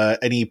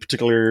 Any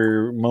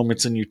particular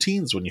moments in your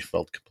teens when you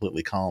felt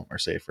completely calm or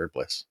safe or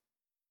bliss?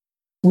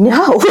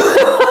 No.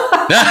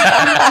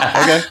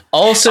 Okay.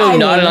 Also,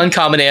 not an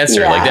uncommon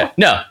answer like that.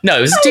 No,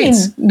 it was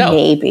teens. No,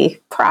 maybe,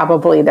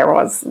 probably there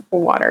was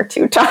one or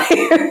two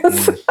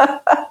times.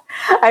 That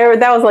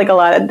was a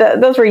lot of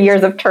those were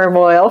years of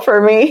turmoil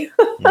for me.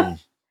 But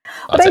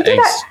I did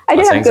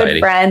have good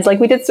friends. I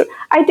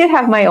did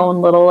have my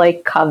own little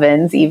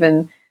covens,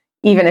 even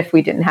if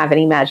we didn't have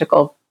any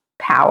magical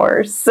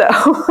powers. So.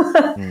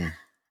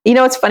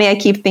 It's funny. I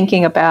keep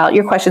thinking about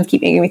your questions,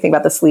 keep making me think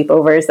about the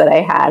sleepovers that I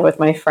had with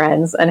my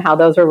friends and how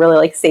those were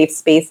really safe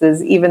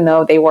spaces, even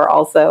though they were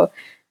also,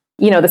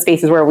 the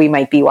spaces where we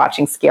might be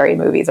watching scary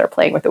movies or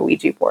playing with a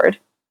Ouija board.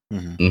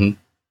 Mm-hmm.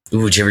 Mm-hmm.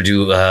 Ooh, would you ever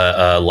do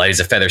light as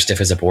a feather, stiff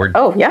as a board?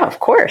 Oh, yeah, of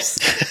course.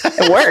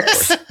 It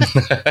works.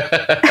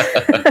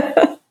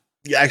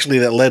 Yeah, actually,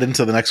 that led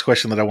into the next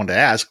question that I wanted to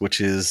ask,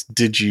 which is,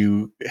 did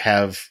you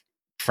have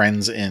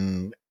friends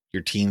in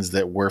your teens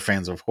that were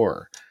fans of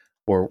horror?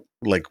 Or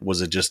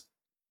was it just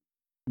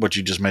what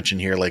you just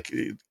mentioned here, like,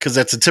 because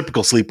that's a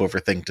typical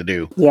sleepover thing to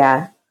do.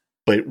 Yeah.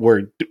 But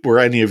were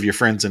any of your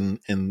friends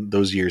in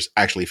those years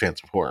actually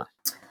fans of horror?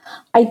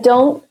 I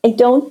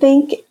don't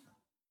think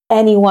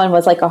anyone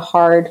was like a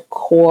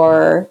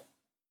hardcore,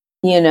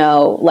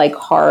 like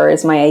horror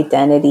is my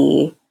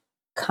identity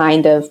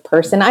kind of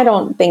person. I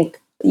don't think,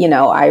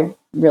 I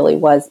really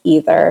was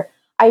either.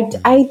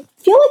 I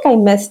feel like I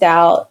missed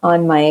out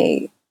on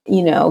my,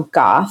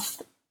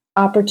 goth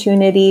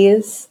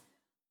opportunities,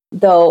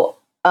 though,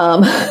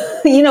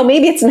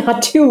 maybe it's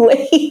not too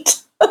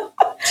late.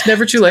 It's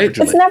never too late.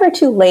 It's never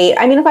too late.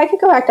 I mean, if I could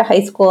go back to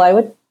high school, I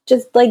would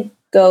just like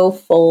go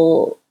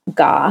full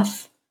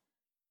goth.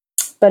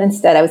 But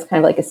instead, I was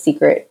kind of like a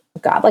secret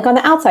goth. Like on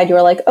the outside, you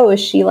were like, oh, is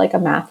she like a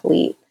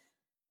mathlete?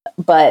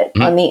 But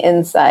on the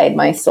inside,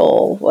 my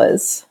soul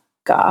was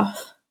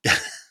goth.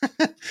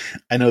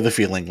 I know the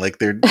feeling.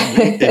 Like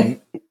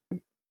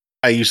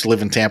I used to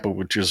live in Tampa,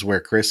 which is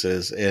where Chris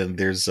is, and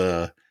there's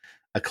a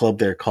club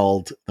there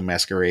called the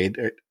Masquerade.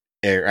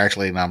 Or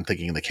actually, now I'm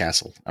thinking the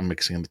Castle. I'm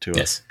mixing the two up.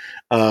 Yes.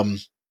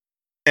 And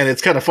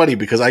it's kind of funny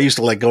because I used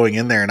to like going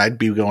in there, and I'd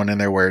be going in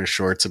there wearing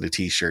shorts and a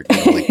t-shirt,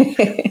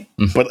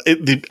 but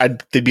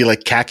they'd be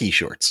like khaki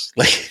shorts,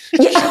 like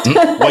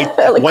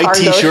white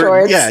t-shirt.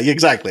 Shorts. Yeah,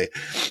 exactly.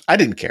 I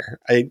didn't care.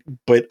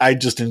 But I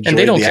just enjoyed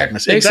the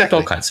atmosphere. They accept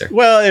all kinds of.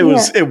 Well,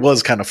 it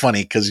was kind of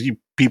funny because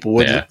people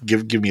would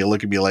give me a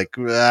look and be like,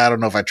 I don't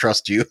know if I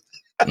trust you,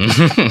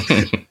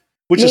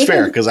 which is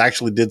fair because I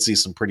actually did see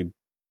some pretty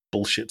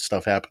bullshit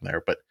stuff happen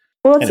there. But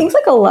it seems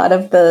like a lot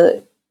of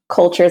the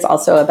culture is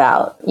also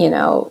about,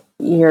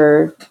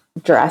 your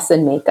dress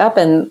and makeup.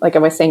 And like I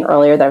was saying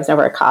earlier, that I was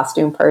never a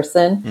costume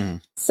person.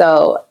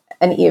 So,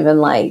 and even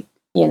like,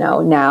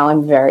 now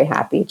I'm very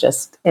happy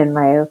just in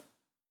my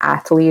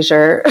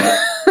athleisure.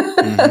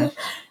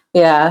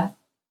 Yeah.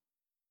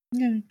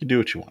 You can do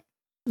what you want.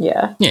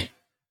 Yeah.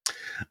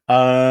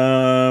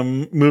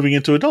 Moving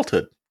into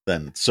adulthood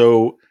then.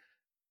 So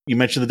you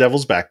mentioned The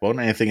Devil's Backbone.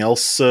 Anything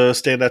else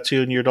stand out to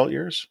you in your adult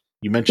years?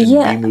 You mentioned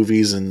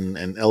B-movies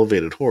and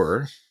elevated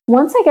horror.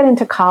 Once I got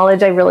into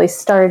college, I really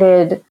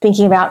started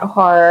thinking about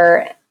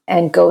horror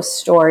and ghost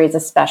stories,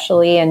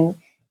 especially, and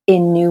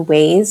in new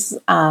ways.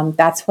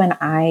 That's when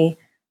I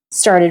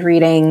started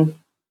reading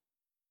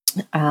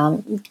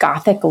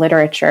Gothic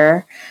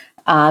literature,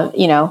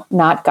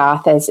 not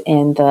goth as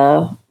in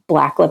the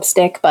black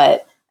lipstick,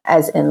 but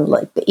as in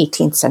like the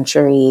 18th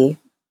century,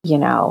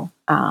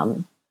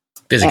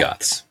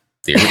 Visigoths.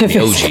 The OGs.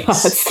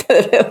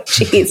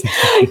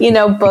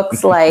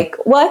 Books like,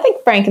 I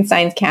think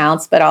Frankenstein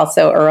counts, but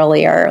also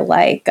earlier,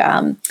 like,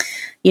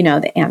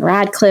 the Anne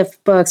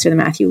Radcliffe books or the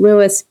Matthew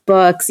Lewis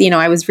books.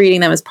 I was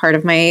reading them as part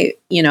of my,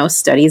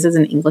 studies as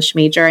an English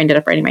major. I ended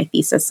up writing my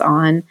thesis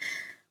on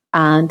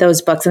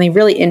those books, and they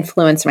really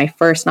influenced my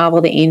first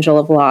novel, The Angel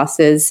of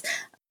Losses,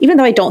 even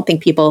though I don't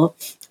think people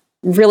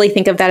really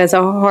think of that as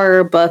a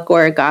horror book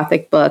or a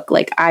Gothic book.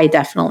 Like, I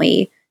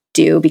definitely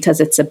do, because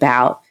it's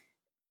about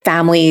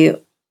family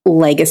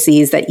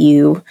legacies that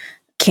you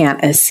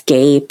can't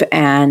escape,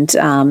 and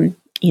the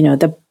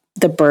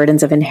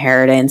burdens of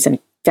inheritance and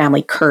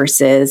family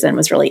curses, and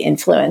was really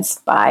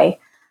influenced by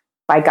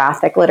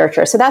Gothic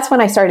literature. So that's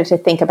when I started to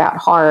think about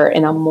horror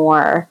in a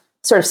more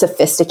sort of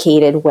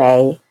sophisticated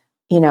way.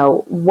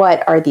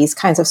 What are these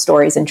kinds of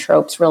stories and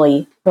tropes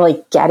really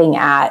getting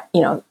at,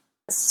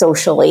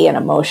 socially and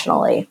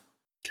emotionally?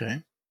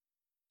 Okay.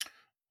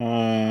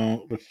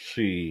 Let's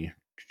see.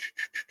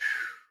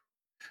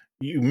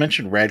 You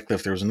mentioned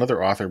Radcliffe. There was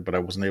another author, but I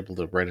wasn't able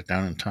to write it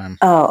down in time.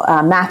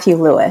 Matthew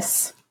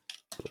Lewis.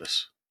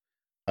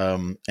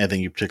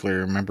 Anything you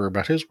particularly remember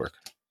about his work?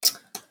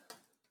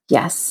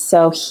 Yes.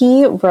 So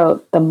he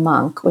wrote The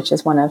Monk, which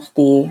is one of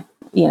the,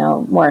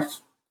 more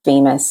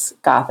famous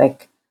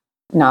Gothic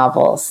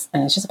novels.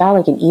 And it's just about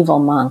like an evil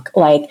monk.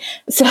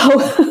 So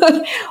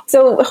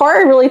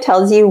horror really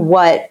tells you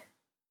what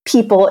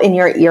people in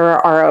your era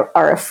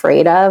are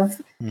afraid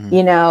of.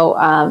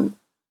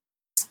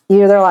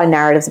 There are a lot of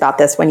narratives about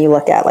this when you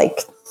look at like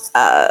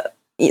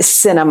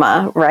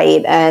cinema,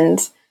 right? And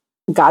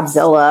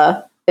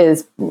Godzilla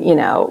is,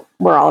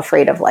 we're all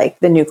afraid of like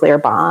the nuclear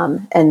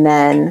bomb. And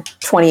then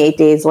 28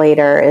 days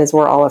later is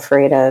we're all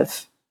afraid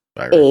of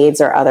AIDS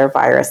or other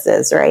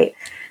viruses, right?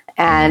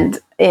 And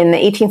in the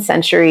 18th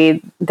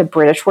century, the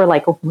British were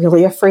like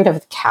really afraid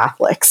of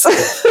Catholics.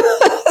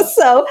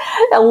 So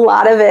a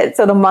lot of it,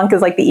 so the monk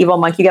is like the evil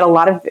monk. You get a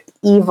lot of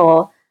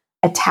evil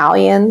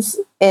Italians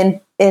in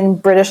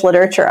British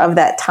literature of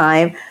that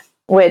time,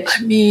 which,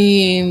 I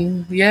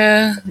mean,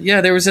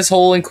 there was this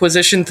whole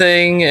Inquisition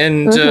thing,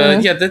 and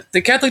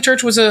the Catholic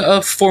Church was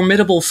a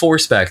formidable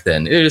force back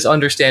then. It is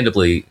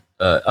understandable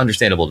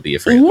to be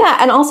afraid. Yeah,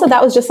 and also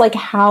that was just like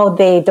how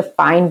they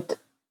defined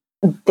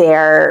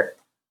their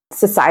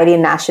society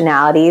and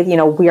nationality.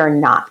 We are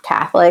not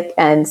Catholic,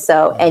 and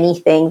so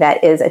anything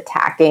that is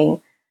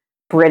attacking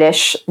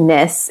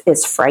Britishness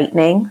is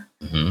frightening,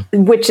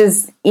 which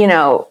is,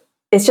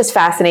 it's just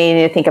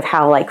fascinating to think of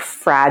how like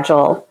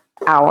fragile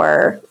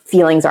our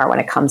feelings are when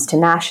it comes to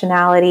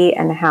nationality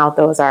and how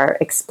those are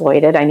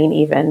exploited. I mean,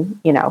 even,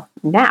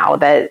 now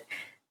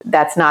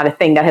that's not a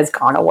thing that has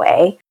gone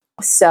away.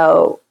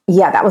 So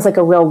yeah, that was like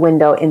a real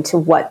window into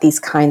what these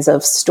kinds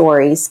of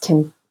stories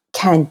can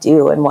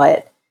do and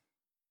what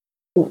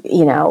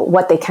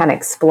they can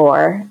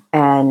explore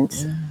and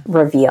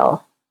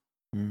reveal.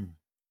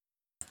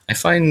 I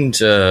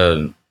find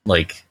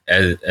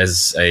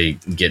as I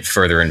get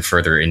further and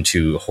further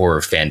into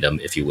horror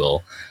fandom, if you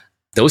will,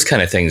 those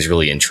kind of things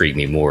really intrigue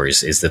me more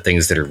is the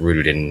things that are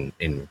rooted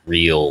in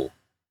real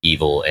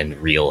evil and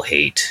real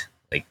hate,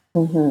 like,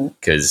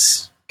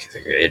 because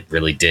it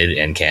really did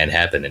and can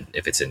happen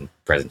if it's in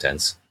present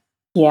tense.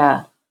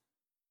 Yeah.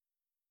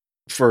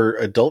 For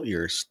adult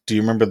years, do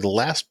you remember the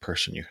last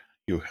person you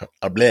last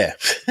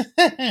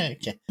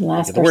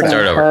person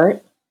I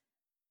hurt?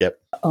 Yep.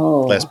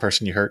 Oh. Last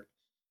person you hurt?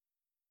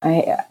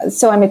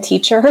 So I'm a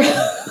teacher.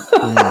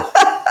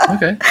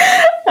 Okay.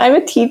 I'm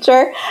a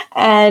teacher,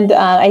 and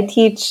I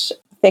teach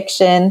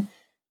fiction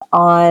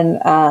on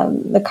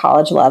the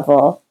college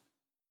level.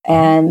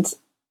 And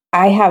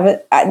I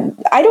have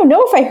I don't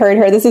know if I heard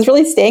her. This is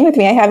really staying with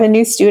me. I have a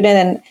new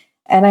student,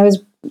 and I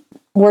was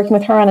working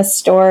with her on a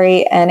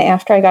story. And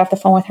after I got off the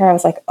phone with her, I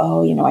was like,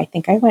 oh, I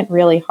think I went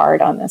really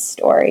hard on this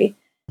story.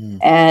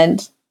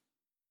 And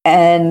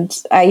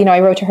I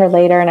wrote to her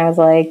later, and I was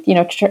like,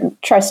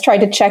 try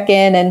to check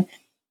in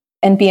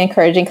and be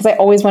encouraging, because I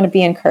always want to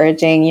be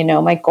encouraging.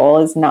 My goal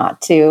is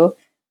not to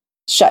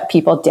shut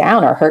people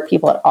down or hurt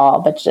people at all.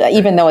 But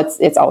even though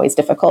it's always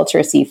difficult to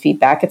receive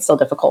feedback, it's still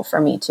difficult for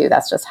me too.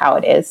 That's just how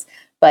it is.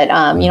 But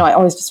I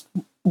always just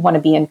want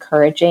to be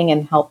encouraging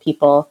and help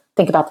people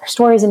think about their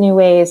stories in new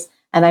ways.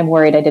 And I'm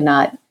worried I did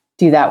not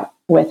do that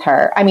with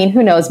her. I mean,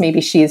 who knows? Maybe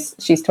she's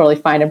totally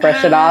fine and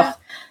brushed it off.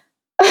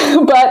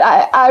 But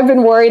I've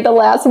been worried the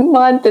last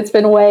month. It's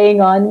been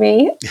weighing on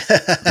me.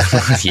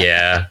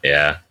 Yeah.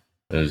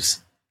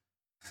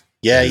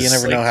 You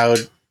never know how.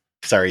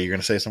 Sorry, you're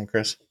going to say something,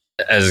 Chris?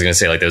 I was going to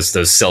say, like,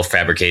 those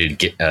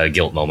self-fabricated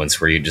guilt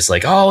moments where you're just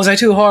like, oh, was I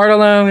too hard on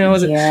them?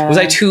 Was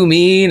I too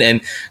mean?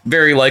 And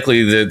very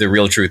likely the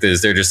real truth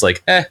is they're just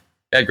like, bad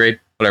grade,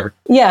 whatever.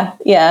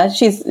 Yeah.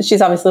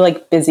 She's obviously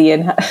like busy,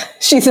 and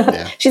she's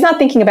not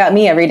thinking about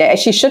me every day.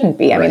 She shouldn't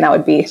be. I mean, that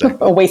would be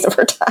a waste of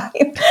her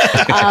time.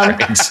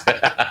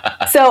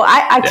 So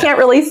I can't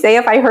really say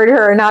if I hurt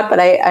her or not, but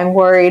I'm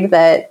worried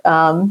that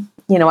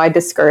I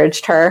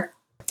discouraged her.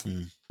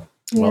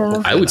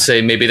 Well, I would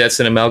say maybe that's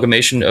an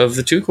amalgamation of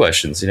the two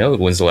questions.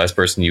 When's the last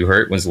person you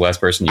hurt? When's the last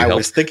person you helped?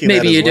 Was thinking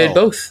maybe you did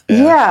both.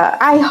 Yeah,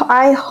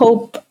 I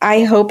hope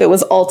it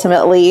was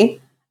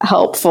ultimately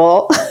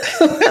helpful.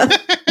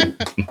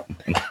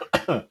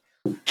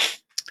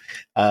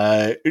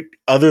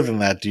 Other than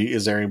that,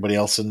 is there anybody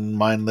else in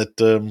mind that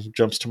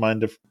jumps to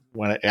mind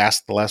when I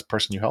asked the last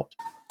person you helped?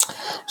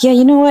 Yeah,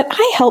 you know what?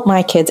 I help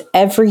my kids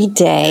every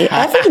day.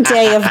 Every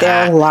day of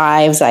their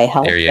lives, I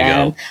help them. There you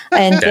go.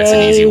 And that's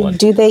an easy one.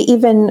 Do they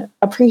even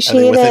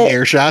appreciate it? Within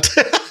earshot?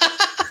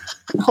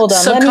 Hold on.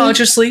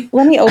 Subconsciously.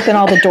 Let me open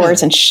all the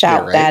doors and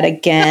shout that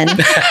again.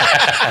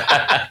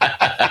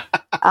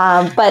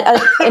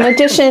 But in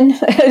addition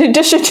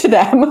to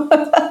them,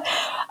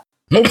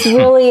 it's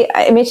really,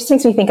 it just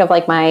makes me think of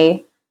like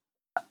my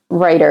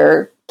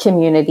writer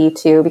community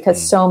too, because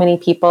so many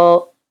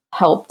people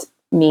helped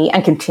me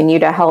and continue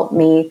to help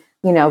me,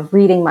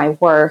 reading my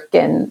work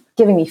and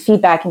giving me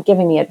feedback and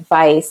giving me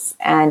advice.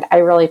 And I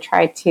really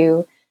try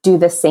to do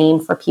the same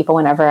for people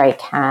whenever I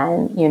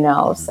can,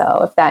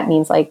 so if that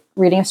means like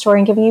reading a story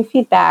and giving you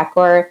feedback,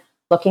 or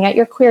looking at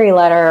your query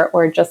letter,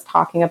 or just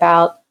talking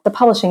about the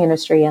publishing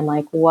industry and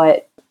like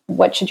what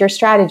should your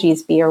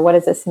strategies be, or what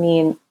does this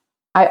mean?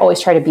 I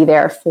always try to be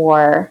there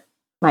for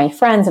my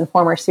friends and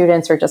former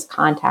students, or just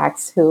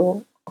contacts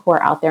who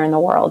are out there in the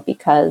world,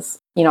 because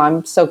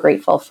I'm so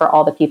grateful for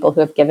all the people who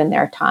have given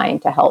their time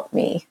to help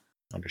me.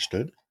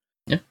 Understood.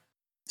 Yeah.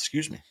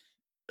 Excuse me.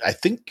 I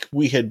think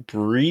we had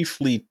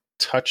briefly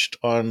touched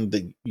on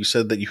you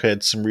said that you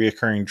had some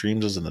reoccurring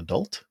dreams as an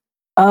adult.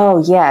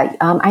 Oh yeah.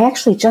 I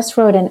actually just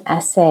wrote an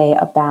essay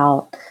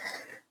about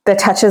that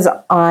touches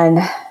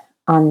on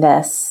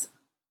this.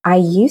 I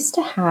used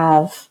to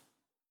have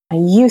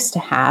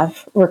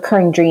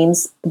recurring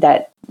dreams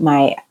that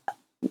I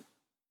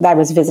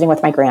was visiting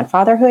with my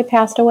grandfather who had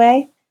passed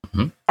away.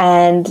 Mm-hmm.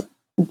 And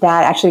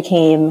that actually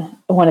became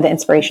one of the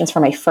inspirations for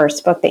my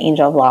first book, The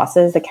Angel of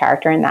Losses. The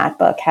character in that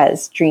book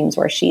has dreams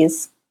where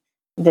she's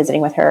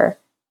visiting with her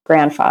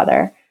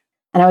grandfather.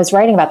 And I was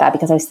writing about that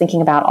because I was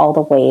thinking about all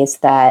the ways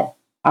that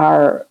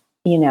our,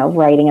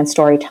 writing and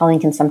storytelling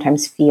can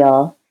sometimes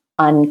feel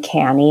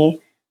uncanny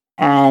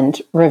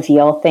and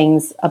reveal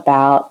things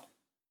about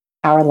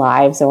our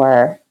lives,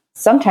 or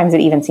sometimes it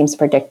even seems to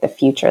predict the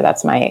future.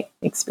 That's my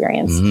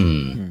experience.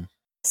 Mm.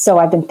 So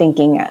I've been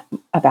thinking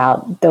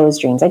about those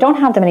dreams. I don't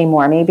have them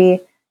anymore. Maybe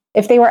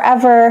if they were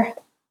ever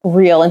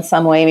real in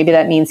some way, maybe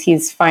that means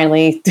he's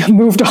finally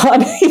moved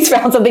on. He's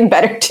found something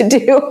better to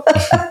do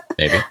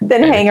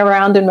than hang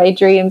around in my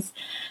dreams.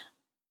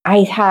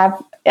 I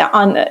have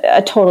on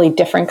a totally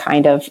different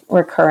kind of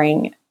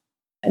recurring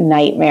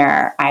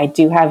nightmare.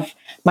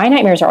 My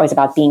nightmares are always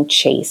about being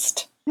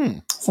chased.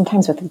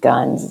 Sometimes with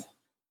guns.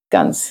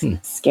 Guns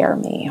scare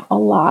me a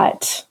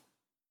lot.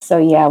 So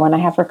yeah, when I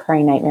have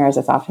recurring nightmares,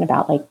 it's often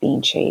about like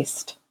being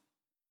chased.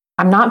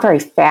 I'm not very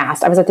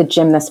fast. I was at the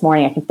gym this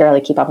morning. I can barely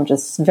keep up. I'm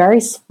just a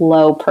very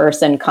slow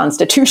person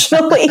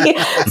constitutionally.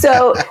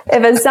 So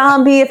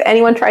if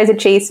anyone tries to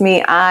chase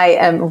me, I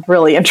am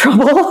really in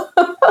trouble.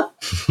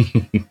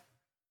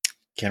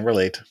 Can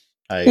relate.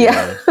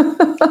 Yeah.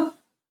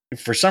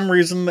 For some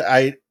reason,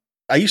 I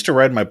used to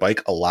ride my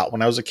bike a lot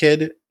when I was a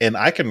kid, and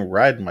I can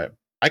ride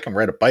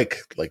a bike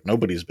like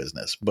nobody's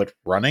business. But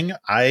running,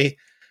 I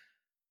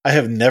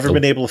have never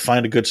been able to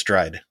find a good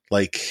stride.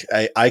 Like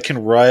I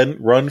can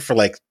run for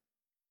like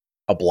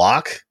a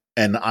block,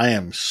 and I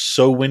am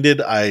so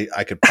winded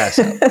I could pass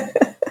out.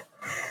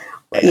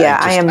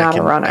 I am not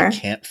a runner. I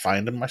can't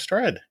find my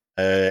stride,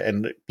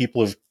 and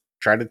people have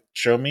tried to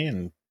show me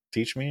and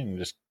teach me, and it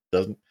just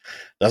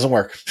doesn't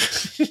work.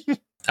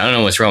 I don't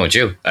know what's wrong with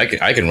you. I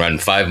can run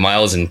 5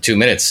 miles in 2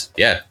 minutes.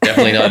 Yeah,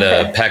 definitely not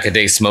a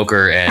pack-a-day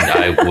smoker, and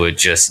I would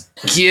just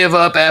give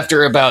up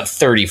after about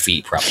 30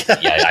 feet, probably.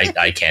 Yeah,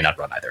 I cannot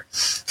run either.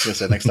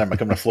 So next time I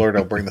come to Florida,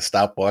 I'll bring the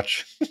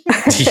stopwatch.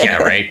 Yeah,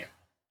 right.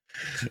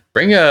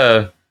 Bring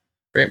a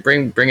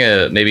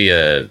maybe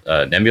a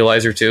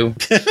nebulizer too.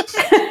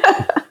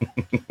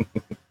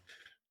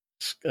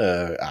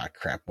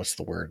 Crap. What's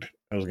the word?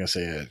 I was gonna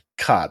say a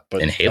cot,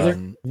 but inhaler.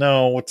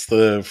 No, what's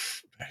the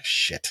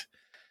shit?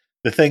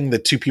 The thing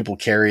that two people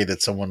carry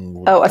that someone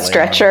would a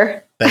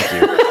stretcher. On. Thank you.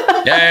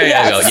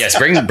 Yeah, yes.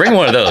 Bring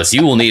one of those.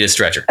 You will need a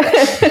stretcher.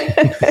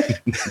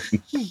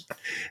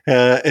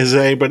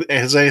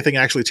 Has anything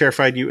actually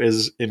terrified you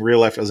as in real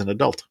life as an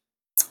adult?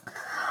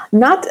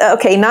 Not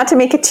to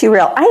make it too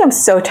real. I am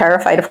so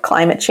terrified of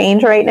climate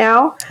change right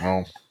now.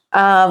 Oh.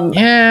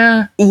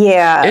 Yeah.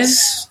 Yeah.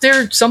 Is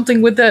there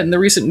something with that in the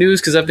recent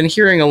news? Because I've been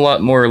hearing a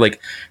lot more like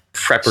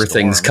prepper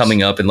things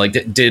coming up, and like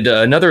did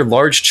another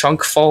large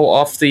chunk fall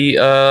off the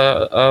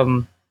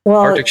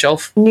Arctic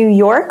shelf? New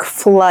York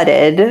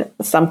flooded,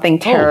 something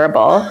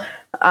terrible.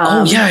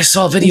 Yeah, I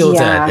saw a video of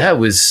that. That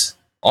was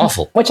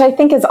awful. Which I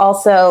think is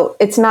also,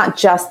 it's not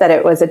just that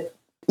it was a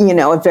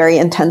very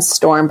intense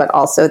storm, but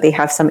also they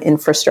have some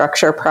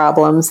infrastructure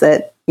problems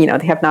that, they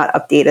have not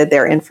updated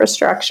their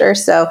infrastructure.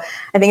 So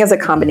I think it's a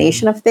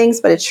combination of things,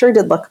 but it sure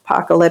did look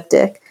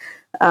apocalyptic.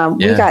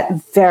 We got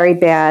very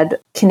bad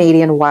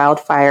Canadian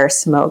wildfire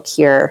smoke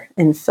here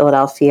in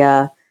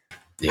Philadelphia.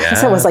 Yeah, I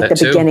guess it was like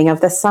the beginning of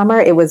the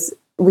summer.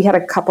 We had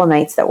a couple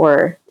nights that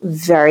were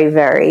very,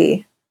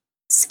 very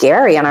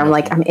scary. And I'm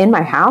like, I'm in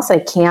my house.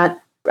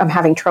 I'm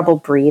having trouble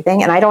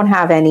breathing, and I don't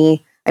have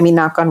any,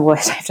 knock on wood,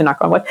 I have to knock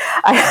on wood.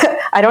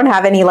 I don't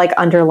have any like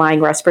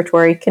underlying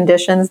respiratory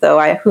conditions,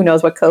 though who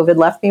knows what COVID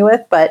left me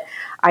with, but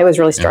I was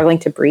really struggling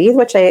to breathe,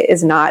 which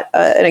is not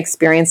an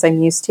experience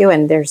I'm used to,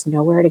 and there's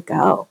nowhere to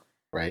go.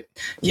 Right.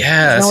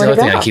 Yeah, that's the other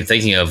thing I keep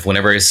thinking of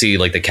whenever I see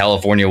like the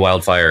California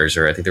wildfires,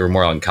 or I think they were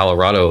more on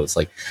Colorado. It's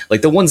like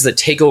the ones that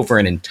take over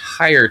an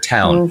entire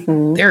town.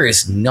 Mm-hmm. There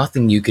is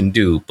nothing you can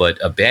do but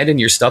abandon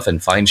your stuff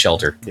and find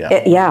shelter.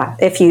 Yeah,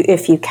 if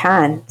you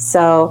can.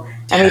 So,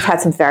 and we've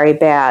had some very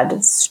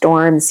bad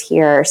storms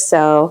here.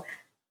 So,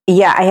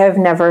 yeah, I have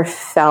never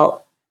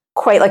felt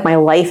quite like my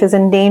life is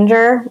in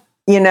danger,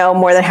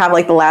 more than have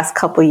like the last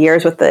couple of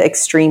years with the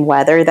extreme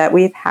weather that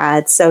we've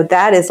had. So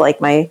that is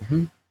like my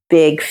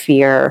big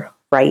fear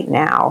right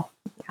now.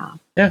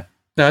 Yeah.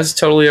 No, it's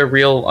totally a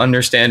real,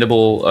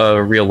 understandable,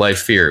 real life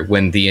fear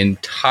when the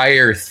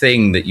entire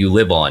thing that you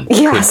live on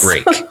could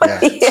break.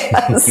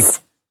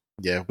 Yes.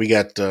 Yeah, we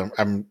got,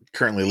 I'm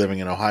currently living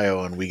in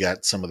Ohio, and we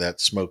got some of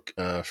that smoke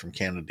from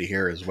Canada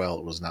here as well.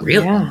 It was not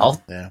really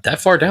that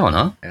far down,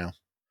 huh? Yeah.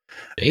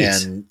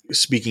 Jeez. And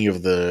speaking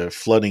of the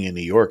flooding in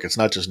New York, it's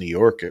not just New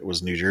York, it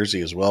was New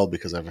Jersey as well,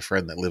 because I have a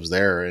friend that lives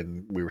there,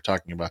 and we were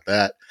talking about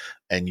that.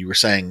 And you were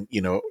saying,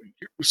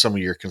 some of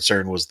your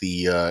concern was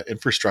the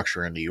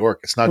infrastructure in New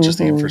York. It's not just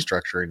the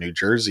infrastructure in New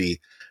Jersey.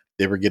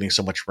 They were getting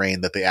so much rain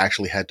that they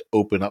actually had to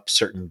open up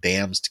certain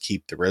dams to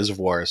keep the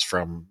reservoirs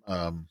from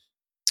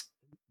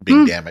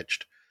being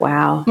damaged.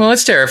 Wow. Well,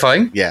 that's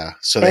terrifying. Yeah.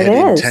 So they had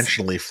to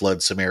intentionally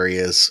flood some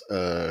areas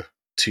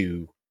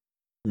to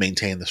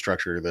maintain the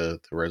structure of the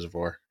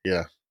reservoir.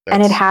 Yeah.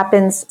 And it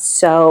happens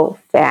so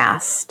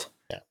fast.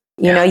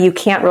 Yeah. You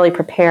can't really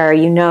prepare.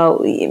 You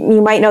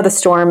might know a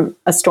storm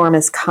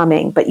is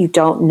coming, but you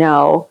don't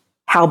know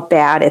how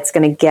bad it's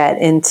going to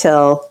get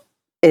until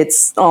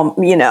it's,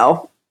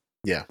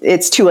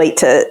 it's too late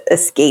to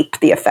escape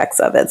the effects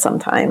of it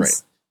sometimes.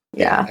 Right.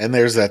 Yeah. And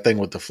there's that thing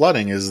with the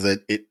flooding is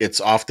that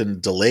it's often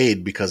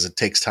delayed because it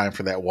takes time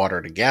for that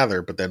water to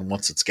gather. But then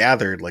once it's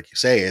gathered, like you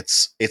say,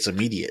 it's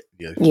immediate.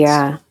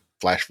 Yeah.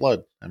 Flash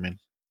flood.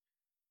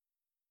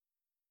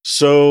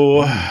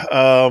 So,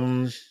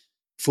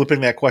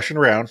 flipping that question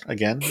around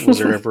again, was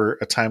there ever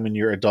a time in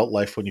your adult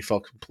life when you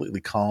felt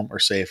completely calm or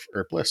safe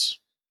or bliss?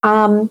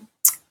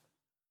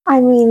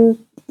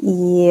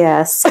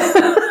 Yes.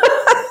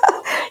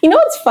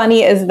 What's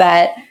funny is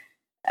that,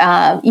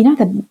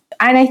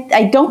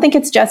 I don't think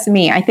it's just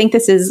me. I think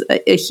this is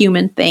a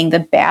human thing. The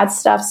bad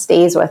stuff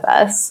stays with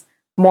us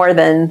more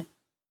than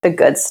the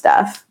good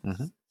stuff.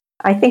 Mm-hmm.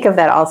 I think of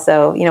that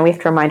also, we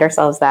have to remind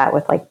ourselves that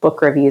with like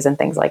book reviews and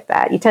things like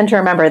that. You tend to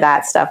remember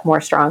that stuff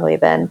more strongly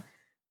than,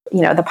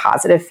 the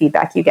positive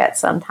feedback you get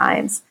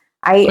sometimes.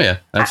 Yeah,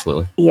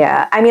 absolutely.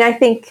 I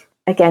think,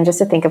 again, just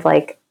to think of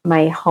like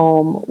my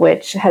home,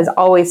 which has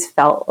always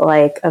felt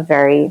like a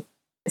very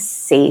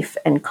safe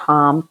and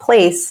calm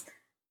place.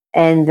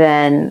 And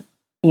then,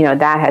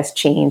 that has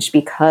changed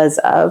because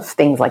of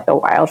things like the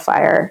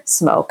wildfire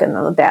smoke and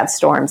the bad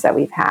storms that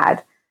we've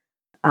had.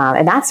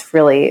 And that's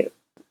really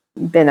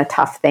been a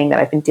tough thing that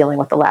I've been dealing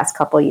with the last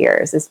couple of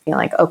years, is being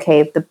like,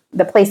 okay,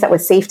 the place that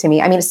was safe to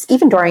me. I mean, it's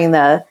even during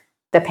the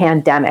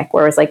pandemic,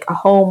 where it was like a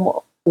home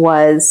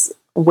was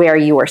where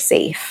you were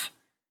safe.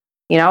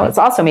 It's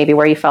also maybe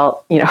where you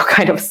felt,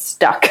 kind of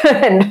stuck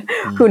and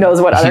who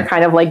knows what other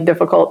kind of like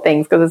difficult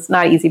things, because it's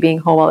not easy being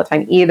home all the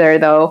time either,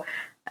 though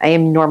I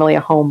am normally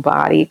a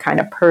homebody kind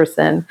of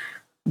person.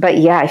 But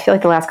yeah, I feel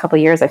like the last couple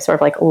of years I've sort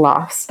of like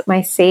lost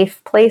my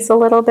safe place a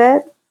little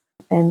bit,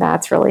 and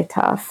that's really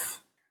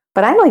tough.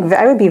 But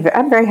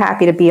I'm very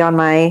happy to be on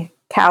my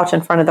couch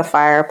in front of the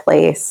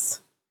fireplace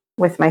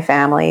with my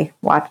family,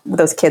 watch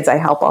those kids I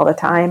help all the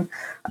time,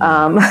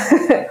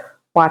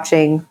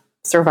 watching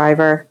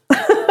Survivor.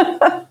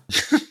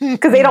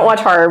 Because they don't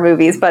watch horror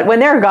movies, but when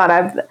they're gone,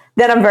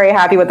 I'm very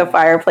happy with the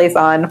fireplace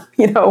on,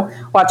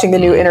 watching the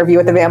new Interview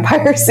with the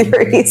Vampire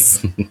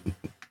series.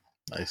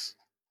 Nice.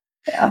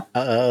 Yeah.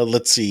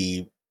 Let's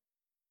see.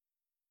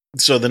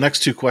 So the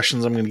next two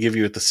questions I'm going to give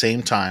you at the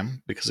same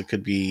time, because it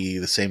could be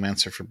the same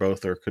answer for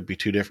both, or it could be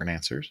two different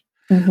answers.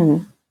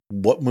 Mm-hmm.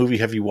 What movie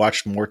have you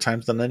watched more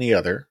times than any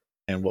other?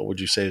 And what would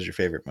you say is your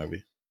favorite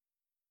movie?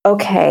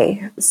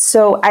 Okay.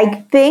 So I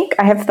think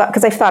I have thought,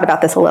 because I've thought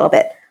about this a little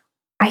bit.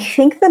 I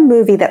think the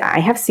movie that I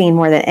have seen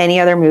more than any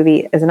other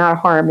movie is not a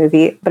horror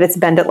movie, but it's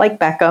Bend It Like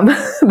Beckham,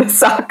 the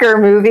soccer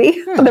movie,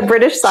 the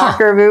British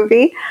soccer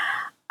movie.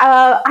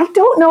 I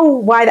don't know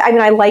why.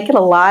 I like it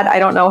a lot. I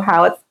don't know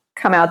how it's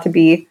come out to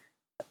be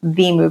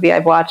the movie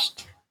I've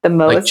watched the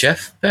most. Like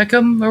Jeff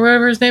Beckham or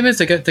whatever his name is,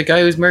 the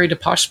guy who's married to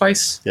Posh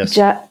Spice. Yes.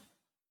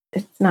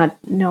 It's not.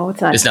 No, it's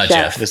not. It's not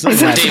Jeff. It's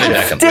not David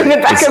Beckham.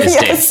 David Beckham.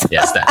 Yes.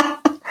 Yes, that.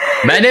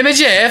 My name is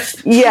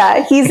Jeff.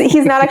 Yeah,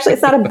 he's not actually.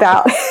 It's not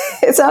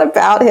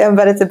about him,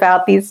 but it's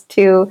about these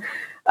two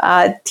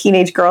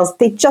teenage girls.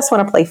 They just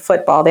want to play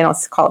football. They don't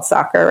call it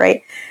soccer,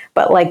 right?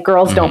 But like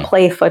girls don't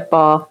play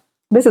football.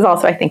 This is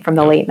also, I think, from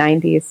the late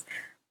 90s.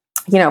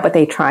 But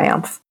they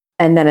triumph,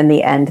 and then in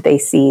the end, they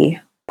see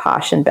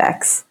Posh and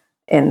Bex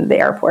in the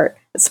airport.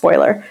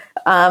 Spoiler.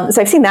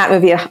 So I've seen that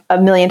movie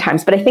a million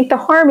times, but I think the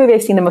horror movie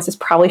I've seen the most is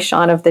probably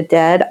Shaun of the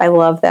Dead. I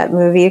love that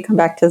movie. Come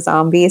back to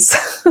zombies.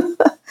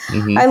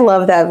 I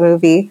love that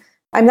movie.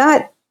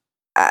 I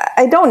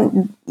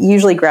don't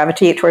usually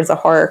gravitate towards the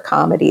horror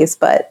comedies,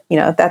 but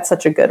that's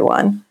such a good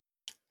one.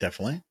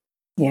 Definitely.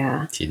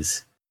 Yeah.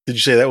 Jeez. Did you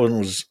say that one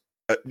was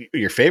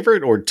your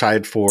favorite or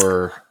tied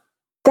for?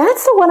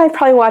 That's the one I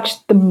probably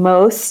watched the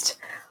most.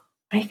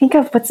 When I think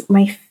of what's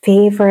my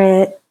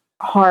favorite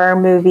horror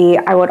movie,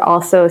 I would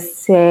also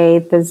say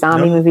the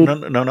zombie movie.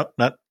 No,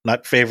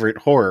 not favorite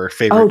horror.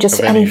 Favorite. Oh,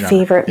 just any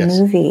favorite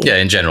movie. Yeah,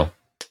 in general.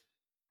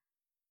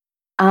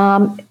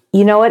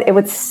 You know what? It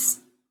would.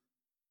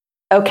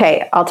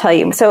 Okay, I'll tell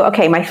you. So,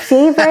 okay, my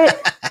favorite.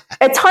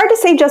 It's hard to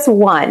say just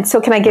one. So,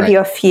 can I give you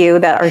a few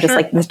that are just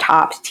like the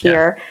top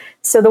tier? Yeah.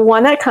 So, the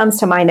one that comes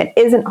to mind that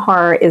isn't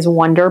horror is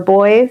Wonder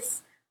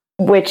Boys,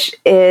 which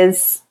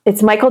is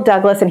it's Michael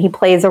Douglas, and he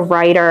plays a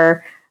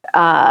writer,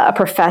 a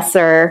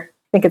professor.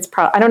 I think it's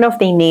I don't know if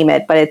they name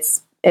it, but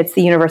it's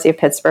the University of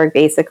Pittsburgh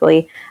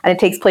basically, and it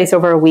takes place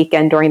over a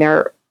weekend during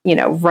their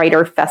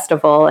writer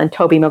festival, and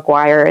Tobey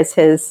Maguire is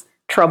his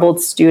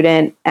troubled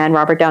student and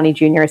Robert Downey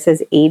Jr. is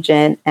his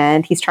agent,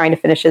 and he's trying to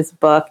finish his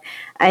book.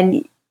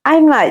 And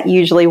I'm not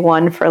usually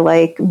one for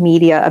like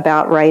media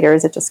about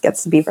writers. It just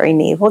gets to be very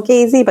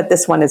navel-gazing, but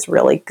this one is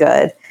really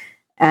good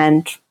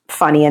and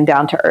funny and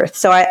down to earth.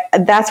 So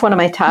that's one of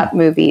my top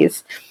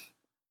movies.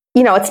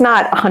 It's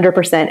not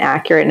 100%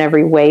 accurate in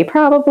every way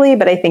probably,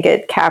 but I think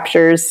it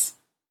captures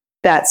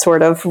that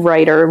sort of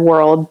writer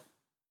world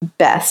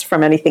best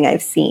from anything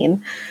I've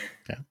seen.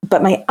 Yeah.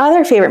 But my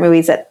other favorite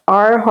movies that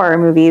are horror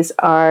movies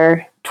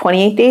are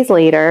 28 Days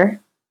Later.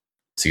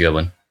 It's a good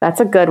one. That's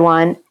a good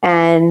one.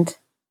 And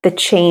The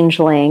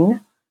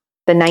Changeling,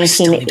 the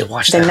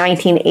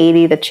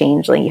 1980 The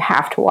Changeling. You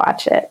have to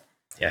watch it.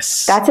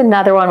 Yes. That's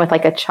another one with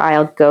like a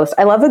child ghost.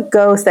 I love a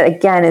ghost that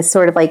again is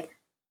sort of like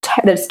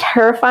that's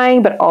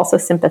terrifying but also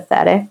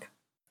sympathetic.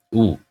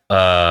 Ooh,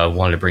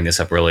 wanted to bring this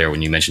up earlier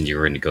when you mentioned you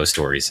were into ghost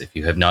stories. If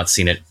you have not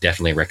seen it,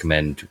 definitely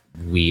recommend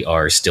We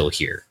Are Still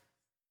Here.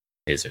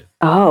 Is it?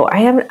 Oh,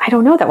 I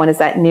don't know that one. Is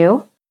that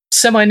new?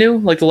 Semi-new,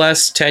 like the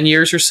last 10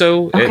 years or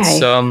so.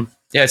 Okay.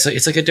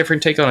 It's like a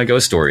different take on a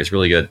ghost story. It's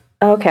really good.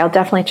 Okay, I'll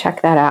definitely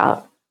check that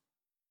out.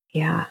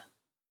 Yeah.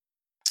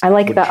 I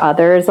like The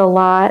Others a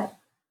lot.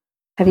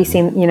 Have you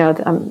seen,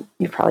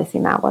 you've probably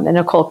seen that one, the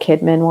Nicole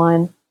Kidman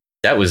one.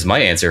 That was my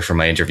answer for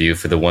my interview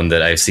for the one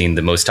that I've seen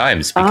the most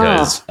times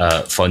because,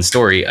 fun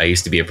story, I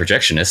used to be a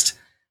projectionist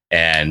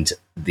and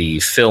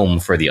the film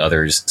for the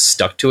others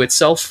stuck to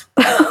itself.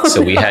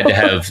 So we had to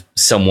have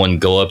someone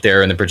go up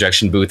there in the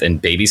projection booth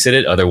and babysit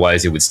it.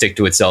 Otherwise, it would stick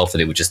to itself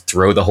and it would just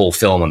throw the whole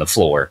film on the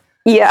floor.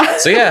 Yeah.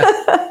 So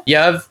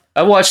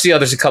I watched the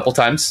others a couple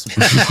times.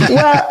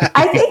 Well,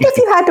 I think if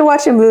you had to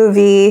watch a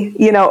movie,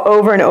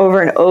 over and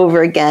over and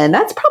over again,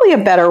 that's probably a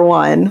better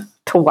one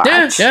to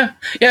watch. Yeah.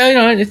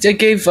 It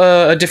gave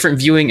a different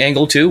viewing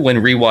angle too when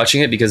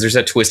rewatching it because there's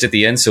that twist at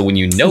the end. So when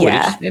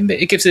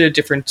it gives it a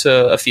different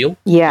a feel.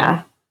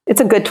 Yeah,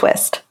 it's a good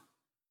twist.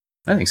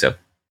 I think so.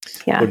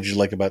 Yeah. What did you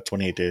like about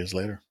 28 Days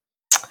Later?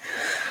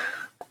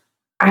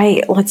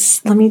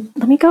 Let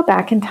me go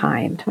back in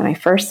time to when I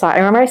first saw it. I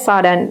remember I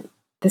saw it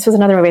this was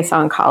another movie I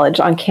saw in college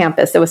on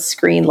campus. It was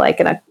screened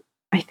I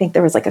think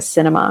there was like a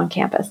cinema on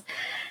campus.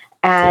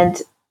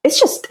 And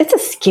it's a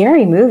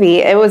scary movie.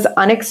 It was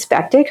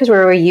unexpected because we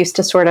were used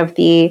to sort of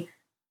the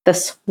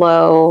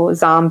slow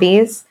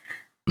zombies.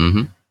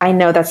 Mm-hmm. I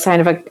know that's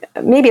kind of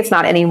maybe it's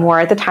not anymore.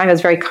 At the time, it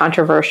was very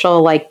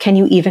controversial. Like, can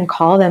you even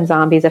call them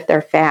zombies if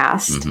they're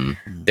fast?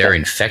 Mm-hmm. They're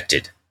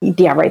infected.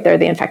 Yeah, right. They're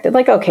the infected.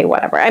 Like, okay,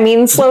 whatever. I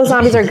mean, slow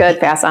zombies are good.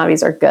 Fast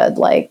zombies are good.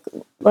 Like,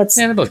 Yeah,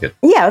 they're both good.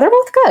 Yeah, they're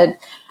both good.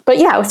 But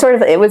yeah,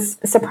 it was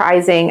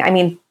surprising. I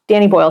mean,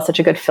 Danny Boyle's such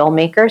a good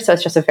filmmaker, so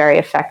it's just a very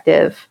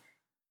effective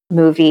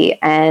movie.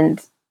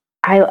 And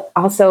I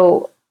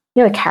also,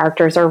 the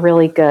characters are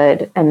really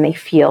good and they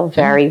feel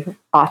very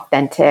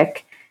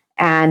authentic.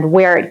 And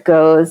where it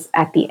goes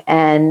at the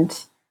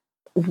end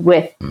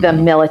with the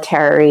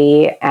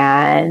military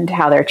and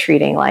how they're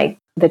treating like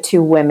the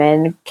two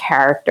women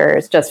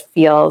characters just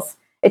feels,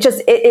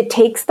 it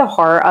takes the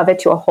horror of it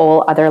to a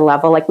whole other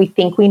level. Like we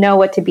think we know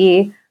what to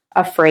be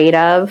afraid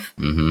of,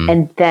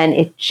 and then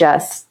it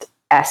just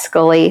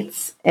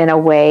escalates in a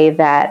way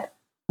that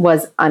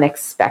was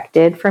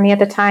unexpected for me at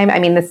the time. I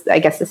mean, I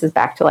guess this is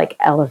back to like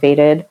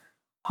elevated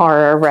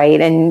horror,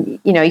 right? And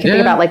you can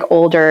think about like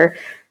older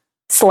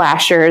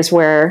slashers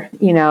where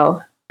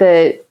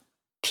the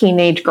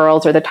teenage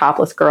girls or the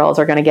topless girls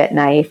are going to get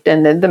knifed,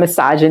 and the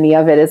misogyny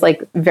of it is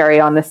like very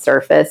on the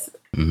surface.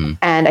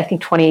 And I think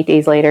 28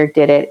 Days Later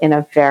did it in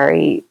a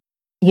very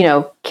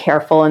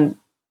careful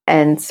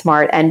and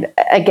smart, and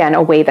again,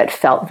 a way that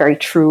felt very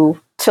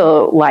true to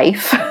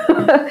life.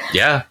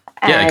 Yeah,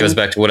 it goes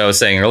back to what I was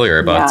saying earlier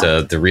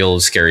about the real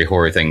scary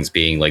horror things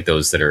being like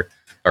those that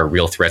are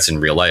real threats in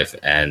real life.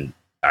 And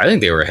I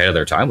think they were ahead of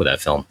their time with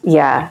that film.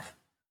 Yeah,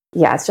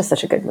 it's just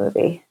such a good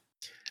movie.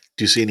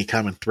 Do you see any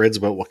common threads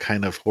about what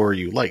kind of horror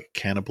you like?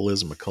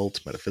 Cannibalism,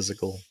 occult,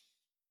 metaphysical?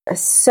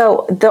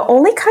 So the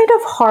only kind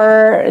of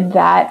horror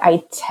that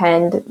I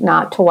tend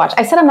not to watch,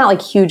 I said I'm not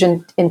like huge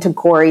into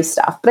gory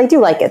stuff, but I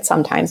do like it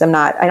sometimes.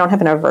 I don't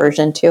have an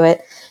aversion to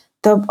it.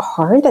 The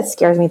horror that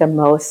scares me the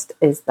most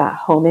is the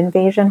home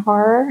invasion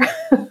horror.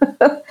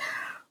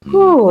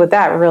 Ooh,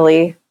 that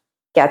really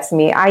gets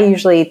me. I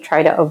usually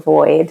try to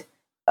avoid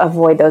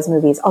those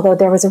movies. Although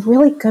there was a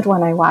really good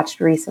one I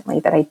watched recently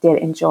that I did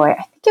enjoy.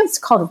 I think it was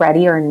called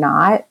Ready or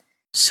Not.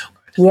 So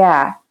good.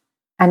 Yeah.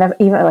 And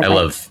I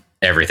love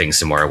everything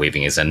Samara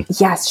Weaving is in.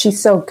 Yes,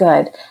 she's so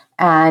good.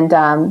 And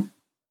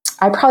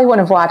I probably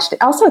wouldn't have watched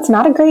it. Also, it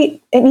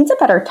needs a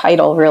better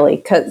title, really,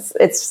 because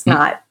it's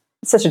not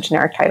such a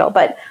generic title.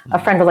 But a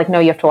friend was like, no,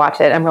 you have to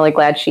watch it. I'm really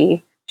glad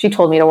she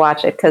told me to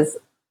watch it because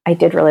I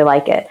did really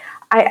like it.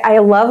 I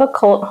love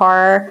occult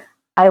horror.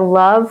 I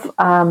love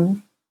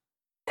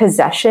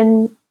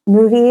possession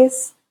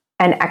movies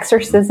and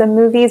exorcism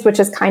movies, which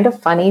is kind of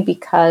funny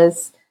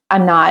because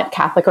I'm not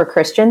Catholic or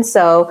Christian.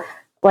 So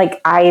like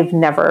I've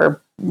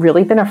never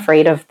really been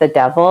afraid of the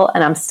devil,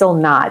 and I'm still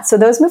not. So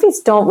those movies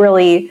don't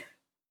really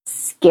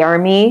scare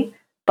me,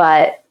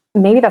 but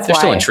maybe that's why. They're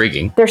still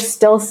intriguing. They're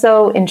still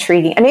so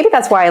intriguing. And maybe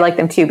that's why I like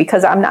them too,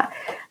 because I'm not,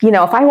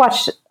 if I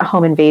watch a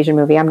home invasion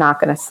movie, I'm not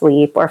going to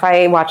sleep. Or if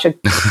I watch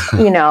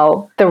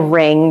The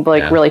Ring,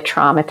 really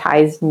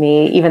traumatized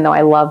me, even though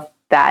I love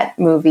that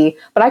movie.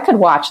 But I could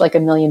watch like a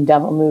million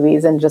devil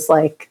movies and just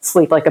like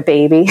sleep like a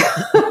baby.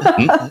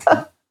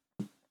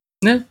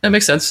 Yeah, that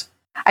makes sense.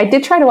 I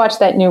did try to watch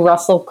that new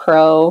Russell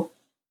Crowe,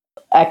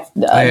 The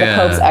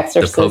Pope's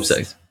Exorcist. The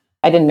Pope's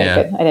I didn't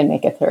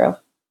make it through.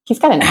 He's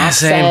got an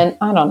accent.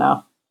 I don't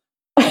know.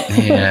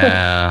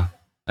 Yeah,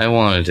 I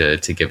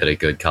wanted to give it a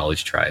good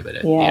college try, but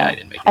I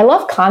didn't make it. I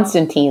love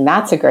Constantine.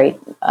 That's a great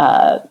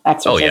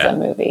exorcism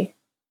movie.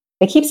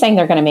 They keep saying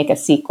they're going to make a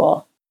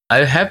sequel.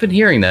 I have been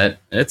hearing that.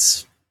 They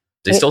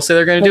still say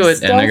they're going to do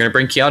it, and they're going to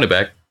bring Keanu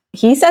back.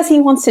 He says he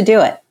wants to do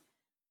it.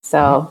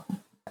 So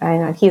I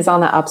know he's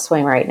on the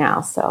upswing right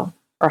now.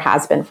 Or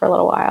has been for a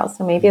little while.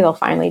 So maybe they'll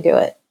finally do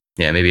it.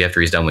 Yeah, maybe after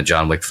he's done with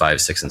John Wick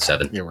 5, 6, and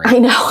 7. You're right. I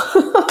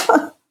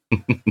know.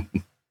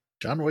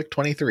 John Wick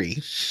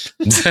 23.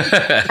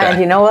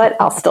 And you know what?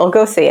 I'll still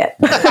go see it.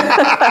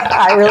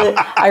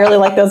 I really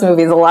like those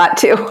movies a lot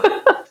too.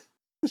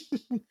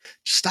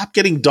 Stop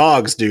getting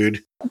dogs,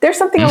 dude. There's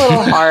something a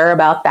little horror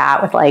about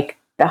that with like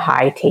the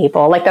high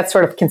table, like that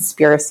sort of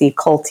conspiracy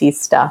culty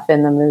stuff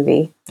in the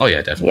movie. Oh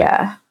yeah, definitely.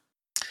 Yeah.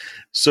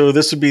 So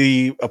this would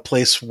be a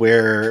place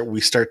where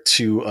we start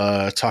to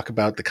talk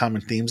about the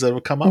common themes that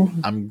would come up.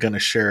 I'm going to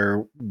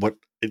share what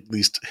at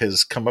least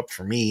has come up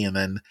for me. And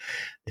then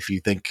if you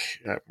think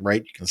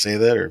right, you can say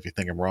that. Or if you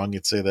think I'm wrong,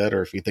 you'd say that.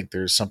 Or if you think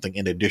there's something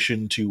in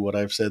addition to what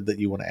I've said that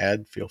you want to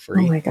add, feel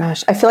free. Oh my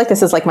gosh. I feel like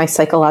this is like my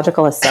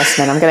psychological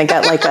assessment. I'm going to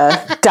get like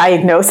a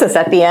diagnosis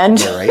at the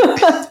end. Yeah,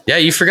 right? Yeah,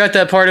 you forgot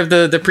that part of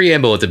the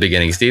preamble at the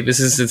beginning, Steve. This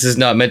is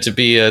not meant to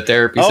be a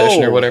therapy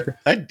session or whatever.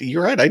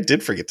 You're right. I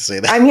did forget to say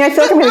that. I mean, I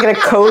feel like I'm going to get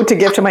a code to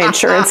give to my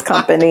insurance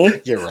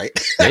company. You're right.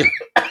 Hey,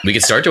 we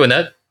could start doing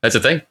that. That's a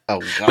thing.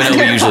 Oh, God. But no,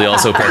 we usually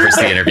also preface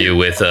the interview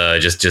with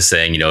just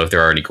saying, if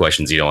there are any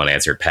questions you don't want to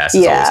answer, pass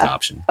is always an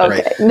option.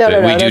 Okay. Right.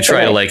 No, we do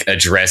try to like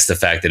address the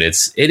fact that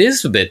it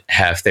is a bit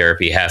half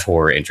therapy, half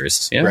horror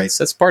interest. Right.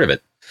 That's part of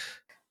it.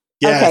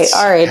 Yeah, okay,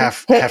 all right.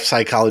 Half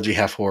psychology,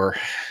 half horror.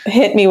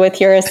 Hit me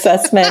with your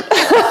assessment.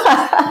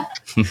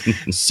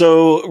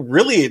 So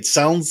really, it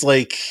sounds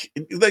like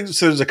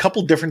so there's a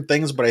couple different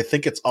things, but I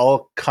think it's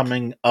all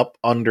coming up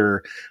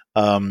under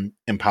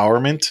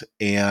empowerment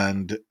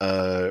and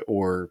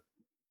or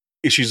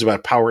issues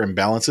about power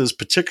imbalances,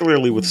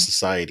 particularly with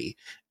society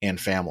and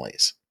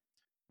families.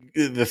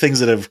 The things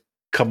that have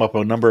come up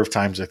a number of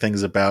times are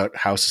things about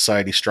how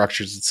society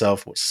structures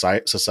itself, what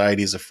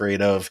society is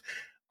afraid of,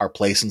 our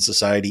place in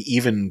society,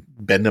 even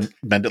bend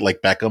it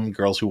like Beckham,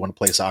 girls who want to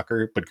play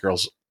soccer, but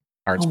girls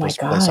aren't supposed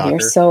to play soccer. You're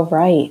so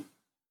right.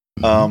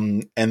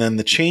 And then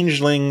the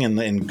changeling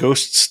and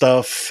ghost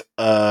stuff,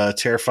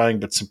 terrifying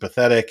but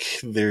sympathetic.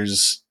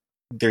 There's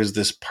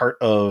this part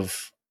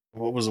of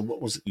what was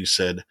it you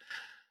said?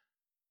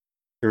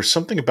 There was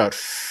something about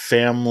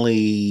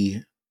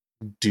family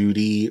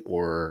duty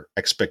or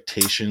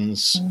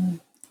expectations,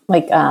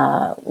 like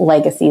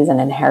legacies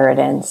and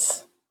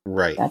inheritance.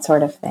 Right. That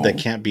sort of thing. That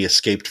can't be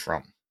escaped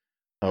from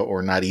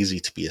or not easy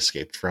to be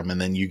escaped from.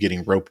 And then you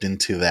getting roped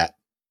into that.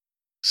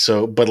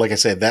 So, but like I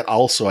said, that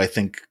also, I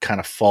think, kind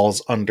of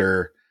falls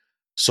under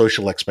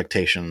social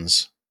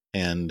expectations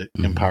and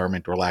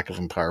empowerment or lack of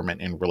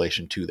empowerment in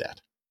relation to that.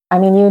 I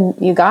mean,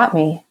 you got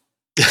me.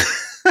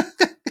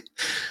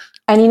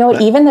 And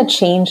even the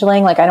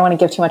changeling, like I don't want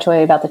to give too much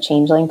away about the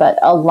changeling, but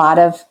a lot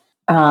of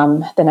the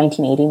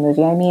 1980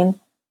 movie,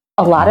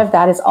 a lot of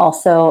that is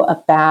also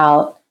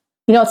about,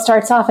 it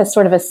starts off as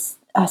sort of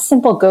a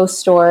simple ghost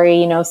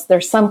story.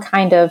 There's some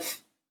kind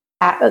of,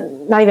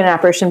 not even an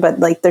apparition, but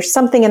like there's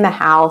something in the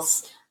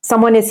house.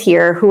 Someone is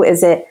here. Who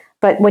is it?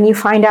 But when you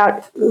find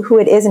out who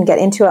it is and get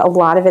into it, a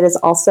lot of it is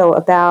also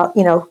about,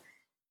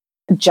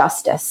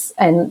 justice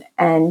and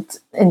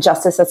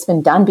injustice that's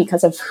been done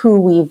because of who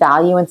we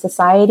value in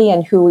society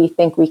and who we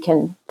think we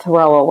can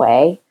throw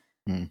away,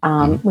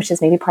 which is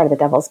maybe part of the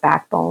devil's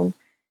backbone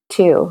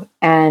too.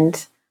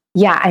 And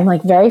yeah, I'm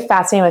like very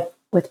fascinated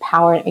with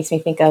power. And it makes me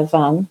think of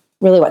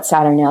really what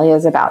Saturnalia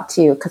is about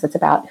too, because it's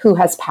about who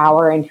has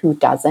power and who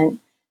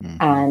doesn't.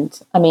 And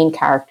a main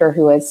character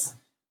who is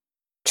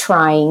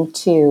trying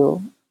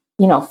to,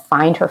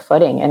 find her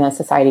footing in a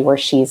society where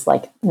she's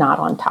like not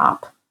on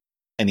top.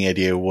 Any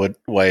idea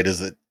why it is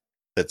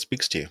that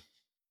speaks to you?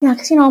 Yeah,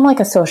 because I'm like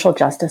a social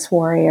justice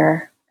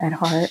warrior at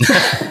heart.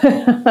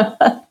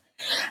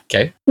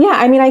 Okay. Yeah,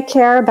 I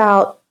care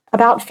about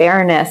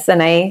fairness,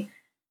 and I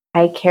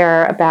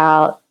care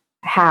about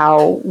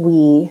how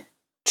we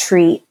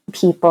treat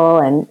people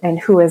and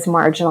who is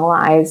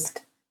marginalized,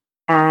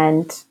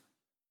 and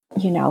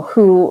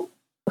who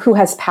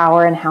has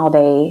power and how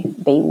they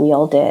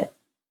wield it.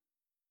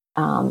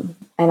 And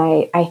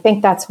I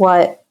think that's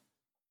what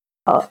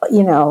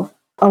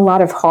a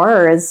lot of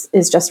horror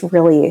is just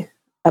really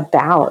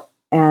about,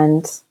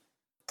 and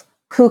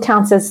who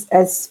counts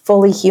as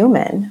fully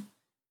human.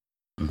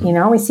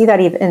 We see that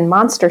even in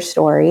monster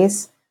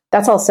stories.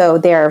 That's also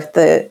there of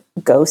the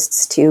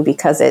ghosts too,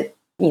 because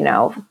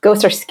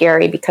ghosts are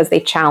scary because they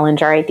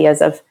challenge our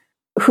ideas of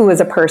who is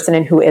a person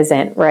and who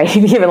isn't, right?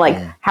 Even like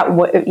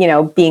how,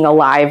 being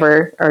alive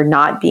or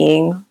not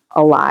being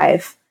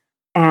alive.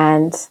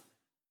 And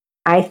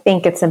I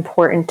think it's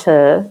important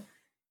to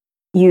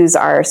use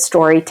our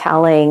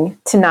storytelling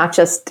to not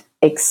just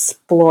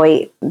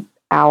exploit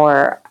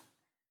our,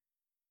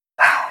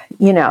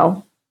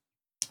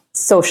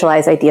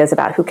 socialized ideas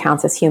about who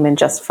counts as human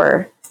just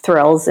for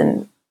thrills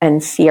and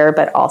fear,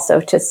 but also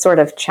to sort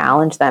of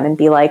challenge them and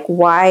be like,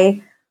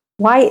 why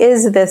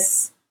is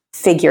this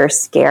figure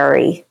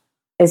scary?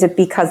 Is it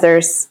because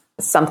there's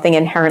something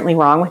inherently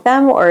wrong with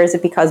them? Or is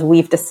it because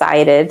we've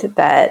decided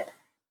that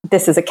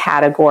this is a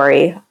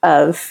category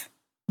of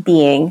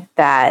being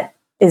that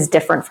is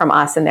different from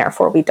us, and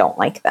therefore we don't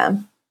like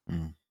them?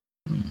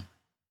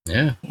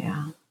 Yeah.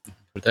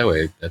 Put it that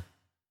way,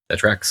 that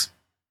tracks.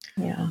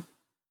 Yeah.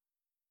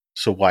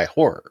 So why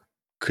horror?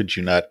 Could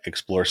you not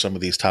explore some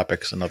of these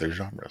topics in other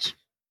genres?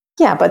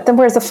 Yeah, but then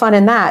where's the fun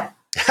in that?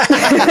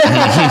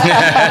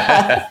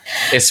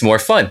 It's more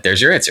fun.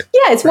 There's your answer.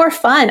 Yeah, it's more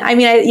fun.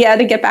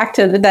 To get back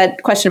to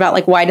that question about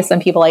like, why do some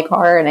people like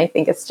horror? And I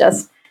think it's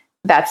just,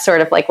 that's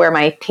sort of like where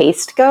my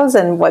taste goes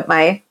and what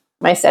my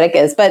aesthetic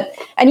is.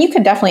 And you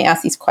could definitely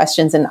ask these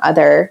questions in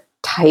other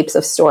types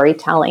of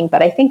storytelling,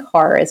 but I think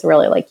horror is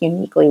really like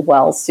uniquely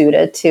well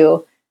suited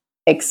to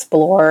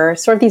explore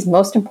sort of these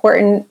most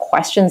important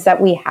questions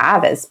that we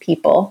have as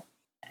people.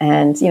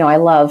 And, I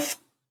love,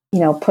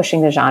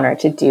 pushing the genre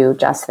to do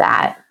just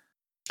that.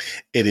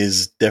 It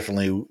is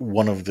definitely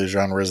one of the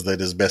genres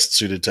that is best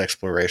suited to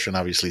exploration.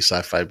 Obviously,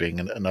 sci-fi being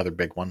another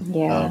big one.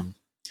 Yeah.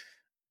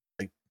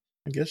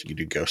 I guess you could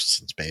do Ghosts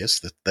in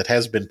Space. That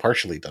has been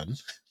partially done.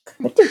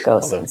 Could do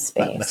Ghosts in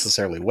Space. Not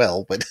necessarily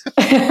well, but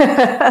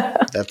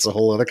that's a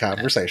whole other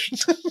conversation.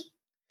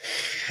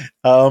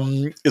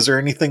 Is there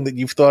anything that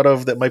you've thought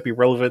of that might be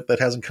relevant that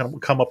hasn't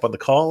come up on the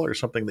call, or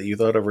something that you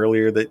thought of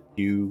earlier that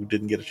you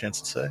didn't get a chance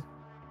to say?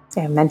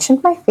 I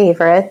mentioned my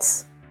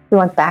favorites. We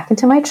went back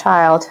into my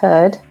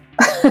childhood.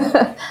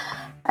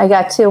 I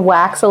got to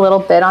wax a little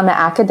bit on the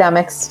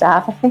academic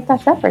stuff. I think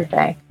that's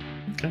everything.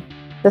 Okay.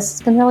 This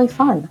has been really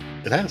fun.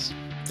 It has.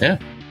 Yeah.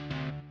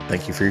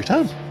 Thank you for your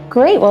time.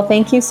 Great. Well,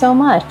 thank you so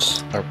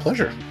much. Our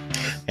pleasure.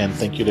 And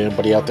thank you to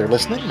everybody out there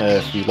listening.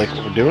 If you like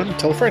what we're doing,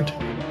 tell a friend.